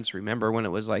romance. Remember when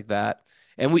it was like that?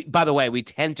 And by the way, we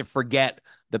tend to forget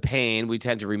the pain. We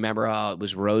tend to remember, oh, it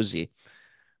was rosy.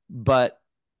 But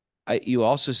you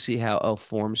also see how,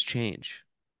 forms change.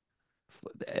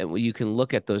 And you can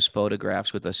look at those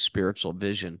photographs with a spiritual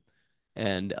vision,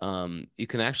 and you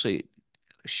can actually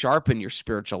sharpen your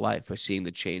spiritual life by seeing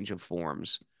the change of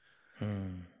forms.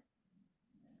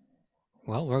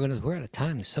 Well, we're out of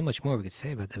time. There's so much more we could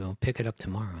say about that. We'll pick it up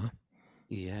tomorrow, huh?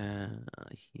 Yeah.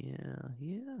 Okay.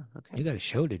 You got a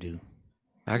show to do.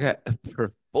 I got a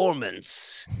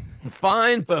performance,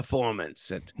 fine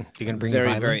performance. You're gonna bring your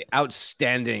violin? Very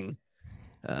outstanding.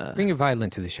 Bring your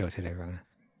violin to the show today, Rona.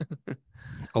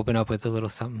 Open up with a little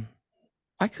something.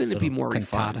 Why couldn't it be more refined?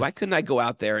 cantata. Why couldn't I go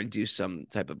out there and do some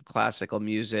type of classical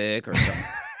music or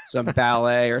some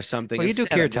ballet or something? Well, you do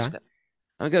kirtan.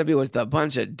 I'm gonna be with a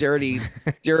bunch of dirty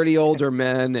older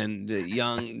men and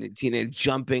young teenagers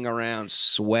jumping around,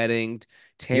 sweating,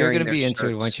 tearing. You're gonna their be into it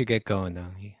shirts. once you get going, though.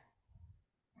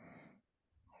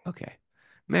 Okay,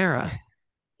 Mara.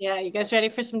 Yeah, you guys ready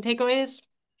for some takeaways?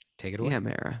 Take it away. Yeah,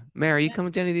 Mara. Mara, you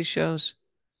coming to any of these shows?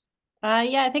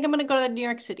 Yeah, I think I'm gonna go to New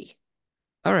York City.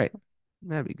 All right,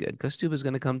 that'd be good. Kostuba's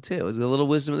gonna come too. It's a little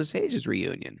Wisdom of the Sages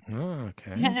reunion. Oh,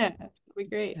 okay. Yeah, it'll be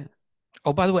great. Yeah.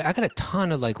 Oh, by the way, I got a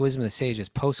ton of Wisdom of the Sages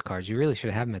postcards. You really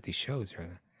should have them at these shows,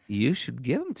 Rona. You should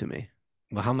give them to me.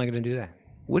 Well, how am I going to do that?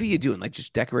 What are you doing? Like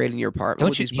just decorating your apartment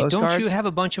with these postcards? Don't you have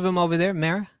a bunch of them over there,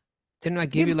 Mara? Didn't I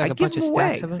give you a bunch of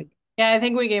stacks of them? Yeah, I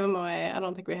think we gave them away. I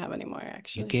don't think we have any more,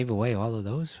 actually. You gave away all of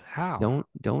those? How?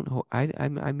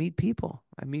 I meat people.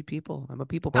 I'm a people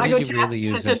What person. did you really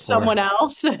use them to someone for?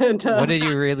 else. And, What did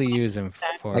you really use them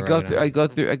for? I go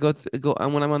through,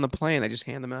 and when I'm on the plane, I just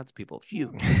hand them out to people.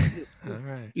 Phew. All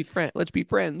right. Let's be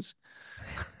friends.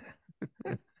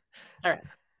 All right.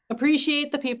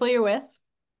 Appreciate the people you're with.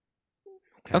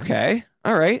 Okay.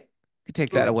 All right. You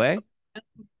take that away.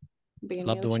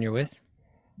 Love the one you're with.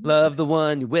 Love the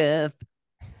one you're with.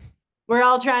 We're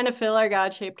all trying to fill our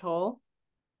God-shaped hole.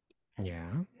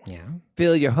 Yeah.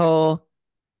 Fill your hole.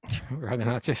 We're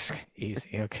not just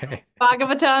easy, okay.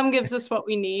 Bhagavatam gives us what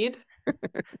we need.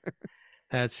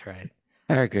 That's right.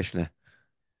 Hare Krishna.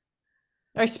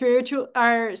 Our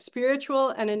spiritual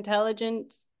and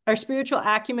intelligence, our spiritual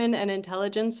acumen and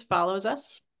intelligence follows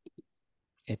us.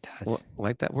 It does. Well,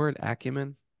 like that word,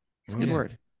 acumen. It's a good Yeah.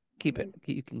 word. Keep it.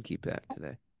 You can keep that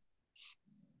today.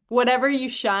 Whatever you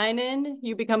shine in,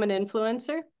 you become an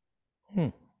influencer.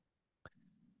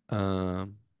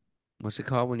 What's it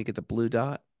called when you get the blue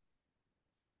dot?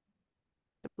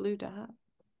 The blue dot.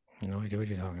 No idea what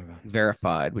you're talking about.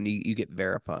 Verified. When you get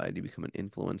verified, you become an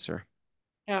influencer.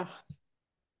 Yeah.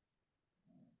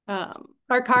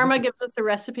 Our karma gives us a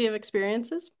recipe of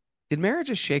experiences. Did Mara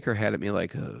just shake her head at me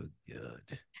like, oh,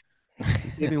 good?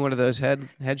 Give me one of those head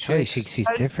Hey, shakes. she's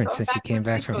different since she came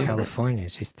back from California.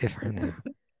 She's different now.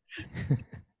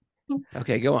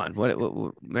 Okay, go on. What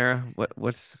Mara?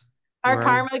 What's our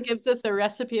karma gives us a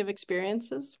recipe of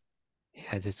experiences.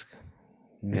 Yeah, just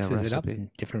mixes it up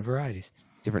in different varieties.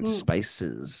 Different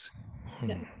spices.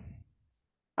 Yeah.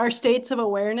 Our states of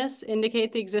awareness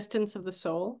indicate the existence of the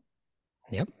soul.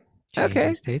 Yep.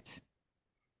 Okay. States.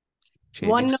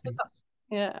 One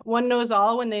knows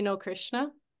all when they know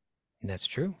Krishna. That's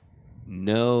true.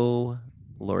 No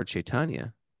Lord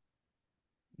Chaitanya.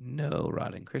 No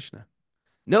Radha and Krishna.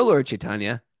 No Lord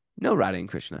Chaitanya. No Radha and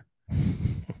Krishna.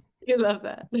 You love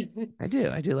that. I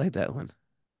do like that one.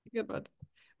 Good one.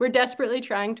 We're desperately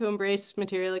trying to embrace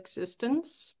material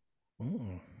existence.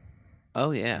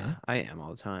 Oh yeah, I am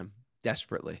all the time.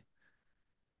 Desperately.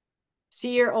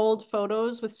 See your old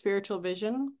photos with spiritual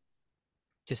vision.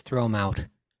 Just throw them out.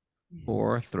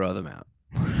 Or throw them out.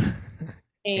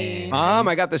 And Mom,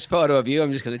 I got this photo of you.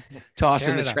 I'm just going to toss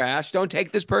in the Tear it up. trash. Don't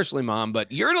take this personally, Mom,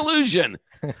 but you're an illusion.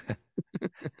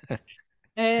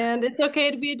 and it's okay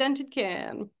to be a dented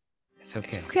can. It's okay.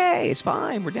 It's okay. It's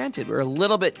fine. We're dented. We're a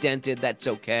little bit dented. That's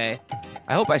okay.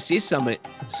 I hope I see some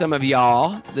of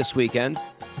y'all this weekend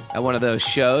at one of those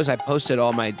shows. I posted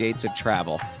all my dates of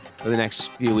travel for the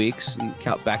next few weeks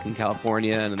back in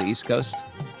California and on the East Coast.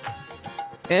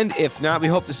 And if not, we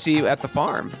hope to see you at the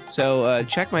farm. So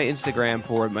check my Instagram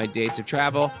for my dates of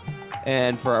travel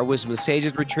and for our Wisdom of the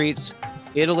Sages retreats.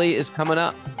 Italy is coming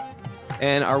up.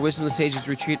 And our Wisdom of the Sages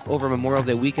retreat over Memorial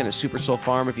Day weekend at Super Soul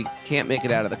Farm. If you can't make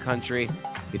it out of the country,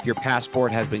 if your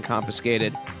passport has been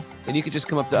confiscated, then you can just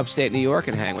come up to upstate New York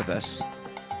and hang with us.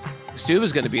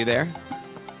 Kostuba's going to be there.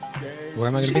 Where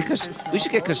am I going to be? We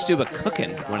should get Kostuba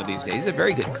cooking one of these days. He's a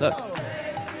very good cook.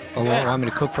 Oh, want me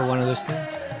to cook for one of those things?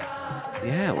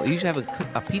 Yeah, well, you should have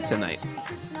a pizza night.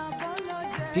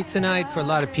 Pizza night for a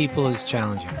lot of people is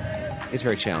challenging. It's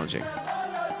very challenging.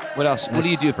 What else? What do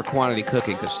you do for quantity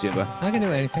cooking, Kostuba? I can do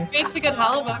anything. Makes a good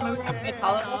halibut. Remember I made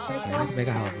halibut for I yourself? can make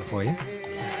a halibut for you.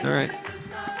 All right.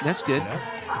 That's good.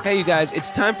 Hey, you guys,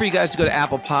 it's time for you guys to go to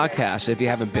Apple Podcasts if you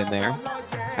haven't been there.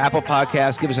 Apple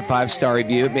Podcasts, give us a 5-star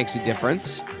review. It makes a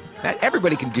difference.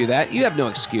 Everybody can do that. You have no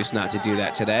excuse not to do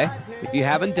that today. If you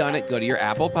haven't done it, go to your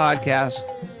Apple Podcast,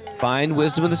 find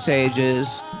Wisdom of the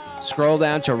Sages, scroll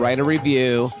down to write a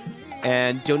review,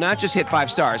 and do not just hit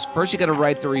 5 stars. First, you got to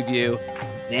write the review,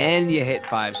 then you hit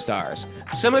 5 stars.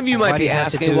 Some of you might be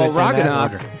asking, well,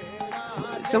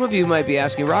 Raghunath, some of you might be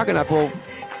asking, Raghunath, well,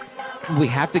 we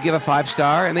have to give a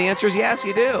 5-star? And the answer is yes,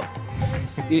 you do.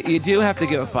 You do have to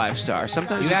give a 5-star.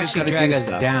 Sometimes You actually drag us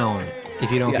down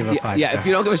if you don't give a 5-star. Yeah, if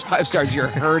you don't give us 5 stars, you're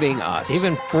hurting us.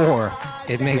 Even 4,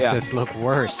 it makes us look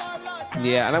worse.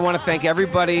 Yeah, and I want to thank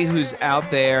everybody who's out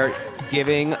there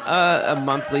giving a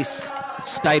monthly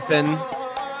stipend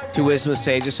to Wisdom of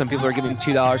Sages. Some people are giving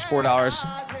 $2, $4,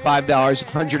 $5,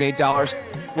 $108.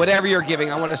 Whatever you're giving,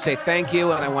 I want to say thank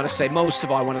you. And I want to say, most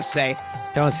of all, I want to say,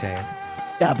 Don't say it.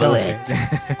 double it.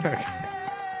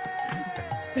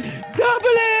 Double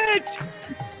it.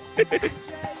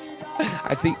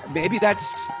 I think maybe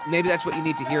that's what you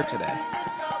need to hear today.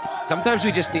 Sometimes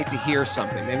we just need to hear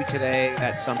something. Maybe today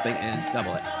that something is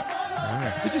double it. All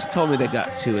right. Who just told me they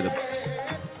got 2 of the books?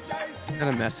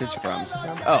 Got a message from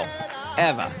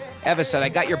Eva. Eva said, I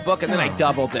got your book and then I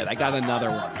doubled it. I got another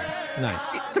one. Nice.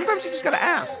 Sometimes you just got to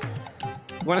ask.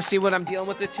 You want to see what I'm dealing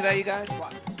with today, you guys?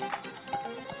 What?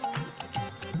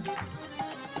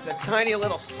 It's a tiny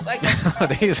little psycho.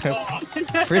 These are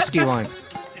frisky one.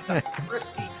 It's a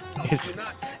frisky. No, It's- you're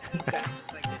not. Yeah,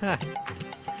 like-